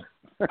 Thanks.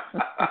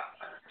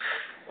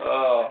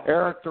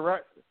 Eric,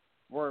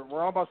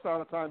 we're almost out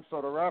of time,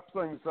 so to wrap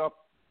things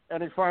up,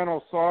 any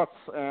final thoughts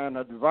and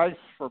advice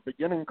for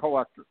beginning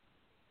collectors?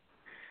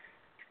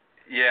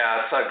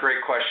 Yeah, it's a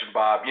great question,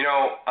 Bob.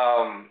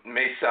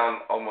 May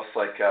sound almost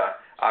like an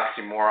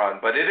oxymoron,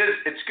 but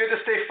it's good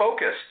to stay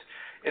focused.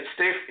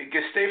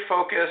 Stay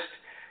focused.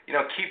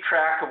 Keep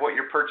track of what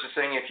you're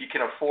purchasing. If you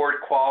can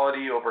afford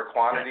quality over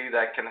quantity,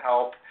 that can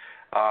help.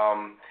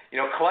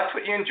 Collect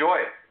what you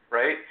enjoy,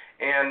 right?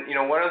 And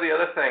one of the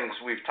other things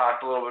we've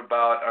talked a little bit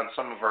about on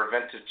some of our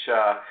vintage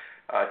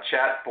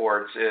chat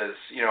boards is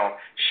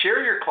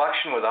share your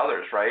collection with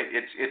others, right?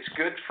 It's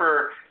good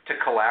to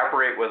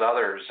collaborate with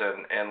others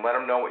and let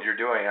them know what you're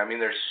doing. I mean,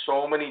 there's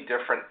so many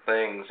different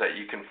things that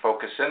you can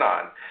focus in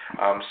on.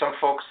 Some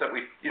folks that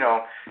we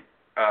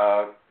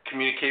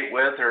communicate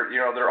with, or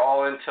they're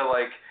all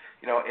into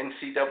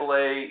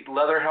NCAA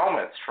leather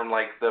helmets from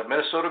the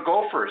Minnesota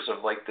Gophers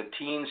of the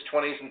teens,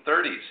 20s, and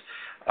 30s.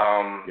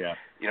 And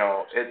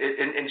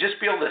just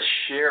be able to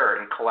share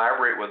and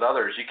collaborate with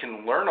others, you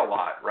can learn a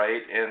lot,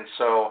 right? And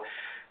so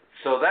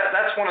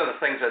that's one of the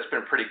things that's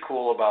been pretty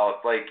cool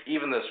about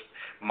even this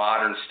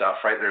modern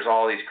stuff, right? There's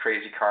all these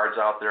crazy cards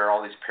out there,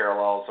 all these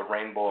parallels, the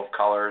rainbow of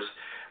colors.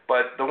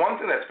 But the one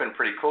thing that's been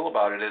pretty cool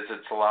about it is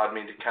it's allowed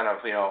me to kind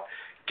of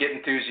get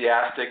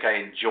enthusiastic. I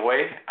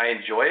enjoy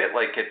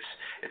it.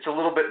 It's a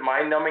little bit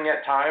mind-numbing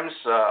at times.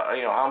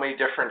 How many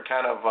different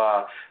kind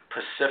of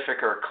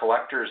Pacific or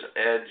collector's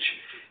edge,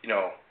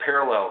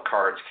 parallel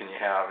cards can you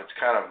have? It's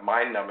kind of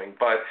mind-numbing,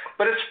 but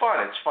it's fun.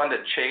 It's fun to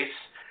chase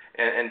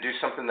and do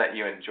something that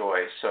you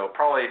enjoy. So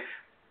probably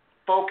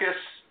focus,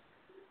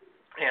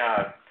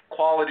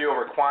 quality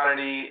over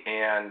quantity,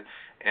 and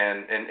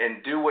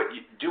do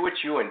what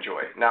you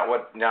enjoy, not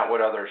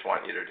what others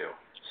want you to do.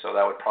 So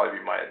that would probably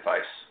be my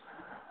advice.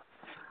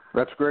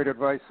 That's great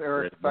advice,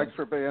 Eric. Thanks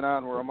for being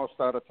on. We're almost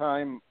out of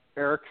time.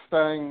 Eric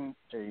Stang,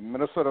 a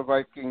Minnesota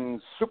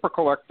Vikings super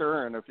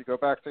collector, and if you go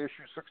back to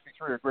issue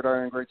 63 of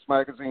Gridiron Greats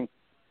magazine,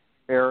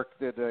 Eric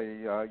did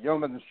a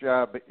yeoman's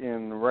job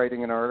in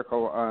writing an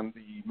article on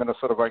the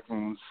Minnesota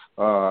Vikings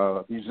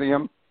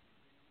museum,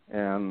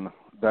 and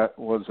that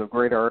was a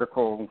great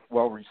article,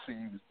 well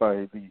received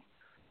by the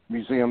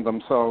museum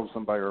themselves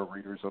and by our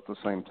readers at the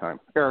same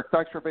time. Eric,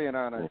 thanks for being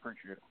on. I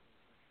appreciate it.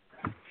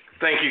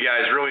 Thank you,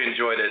 guys. Really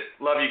enjoyed it.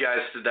 Love you guys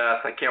to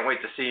death. I can't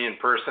wait to see you in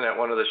person at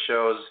one of the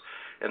shows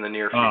in the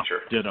near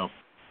future.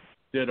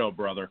 Ditto,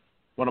 brother.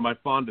 One of my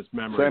fondest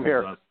memories Same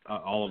here. Of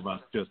all of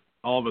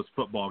us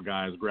football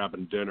guys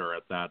grabbing dinner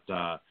at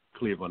that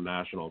Cleveland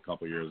National a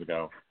couple years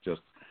ago.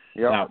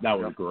 That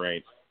was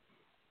great.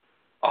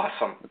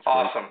 Awesome.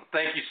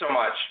 Thank you so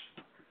much.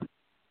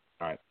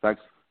 All right.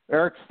 Thanks.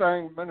 Eric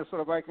Stang,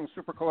 Minnesota Vikings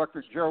super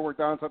collectors. Joe, we're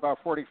down to about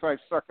 45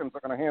 seconds. I'm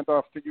going to hand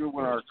off to you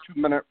with our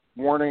 2-minute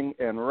warning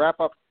and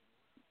wrap up.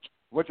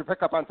 What'd you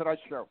pick up on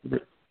tonight's show?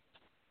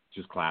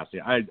 Just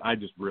classy. I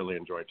just really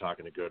enjoy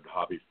talking to good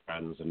hobby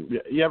friends. And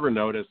you ever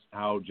notice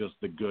how just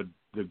the good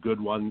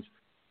ones,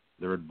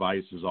 their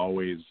advice is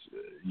always,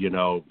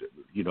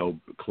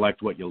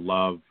 collect what you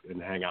love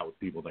and hang out with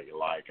people that you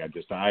like. I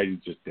just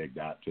dig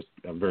that. Just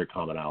a very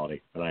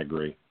commonality, and I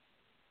agree.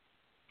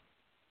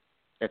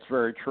 It's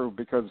very true,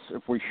 because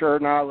if we share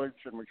knowledge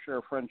and we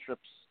share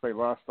friendships, they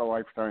last a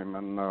lifetime.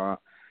 And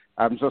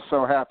I'm just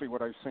so happy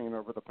what I've seen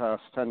over the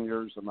past 10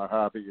 years in the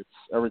hobby.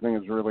 Everything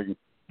has really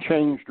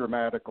changed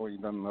dramatically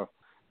than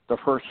the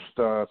first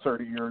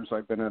 30 years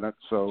I've been in it.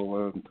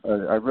 So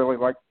I really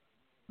like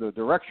the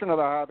direction of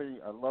the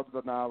hobby. I love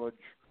the knowledge.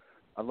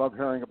 I love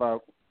hearing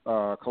about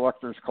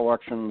collectors'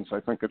 collections. I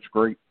think it's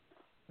great.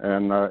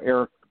 And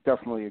Eric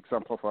definitely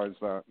exemplifies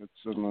that.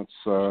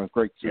 It's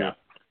great to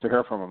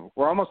hear from him.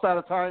 We're almost out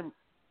of time.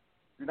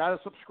 If you're not a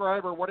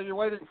subscriber, what are you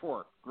waiting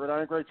for?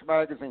 Gridiron Greats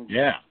Magazine.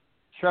 Yeah.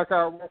 Check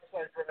our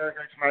website,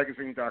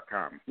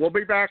 gridirongreatsmagazine.com. We'll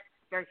be back.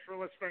 Thanks for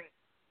listening.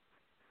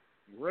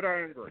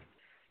 Gridiron Greats.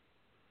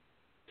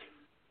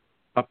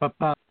 Ba, ba,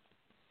 ba.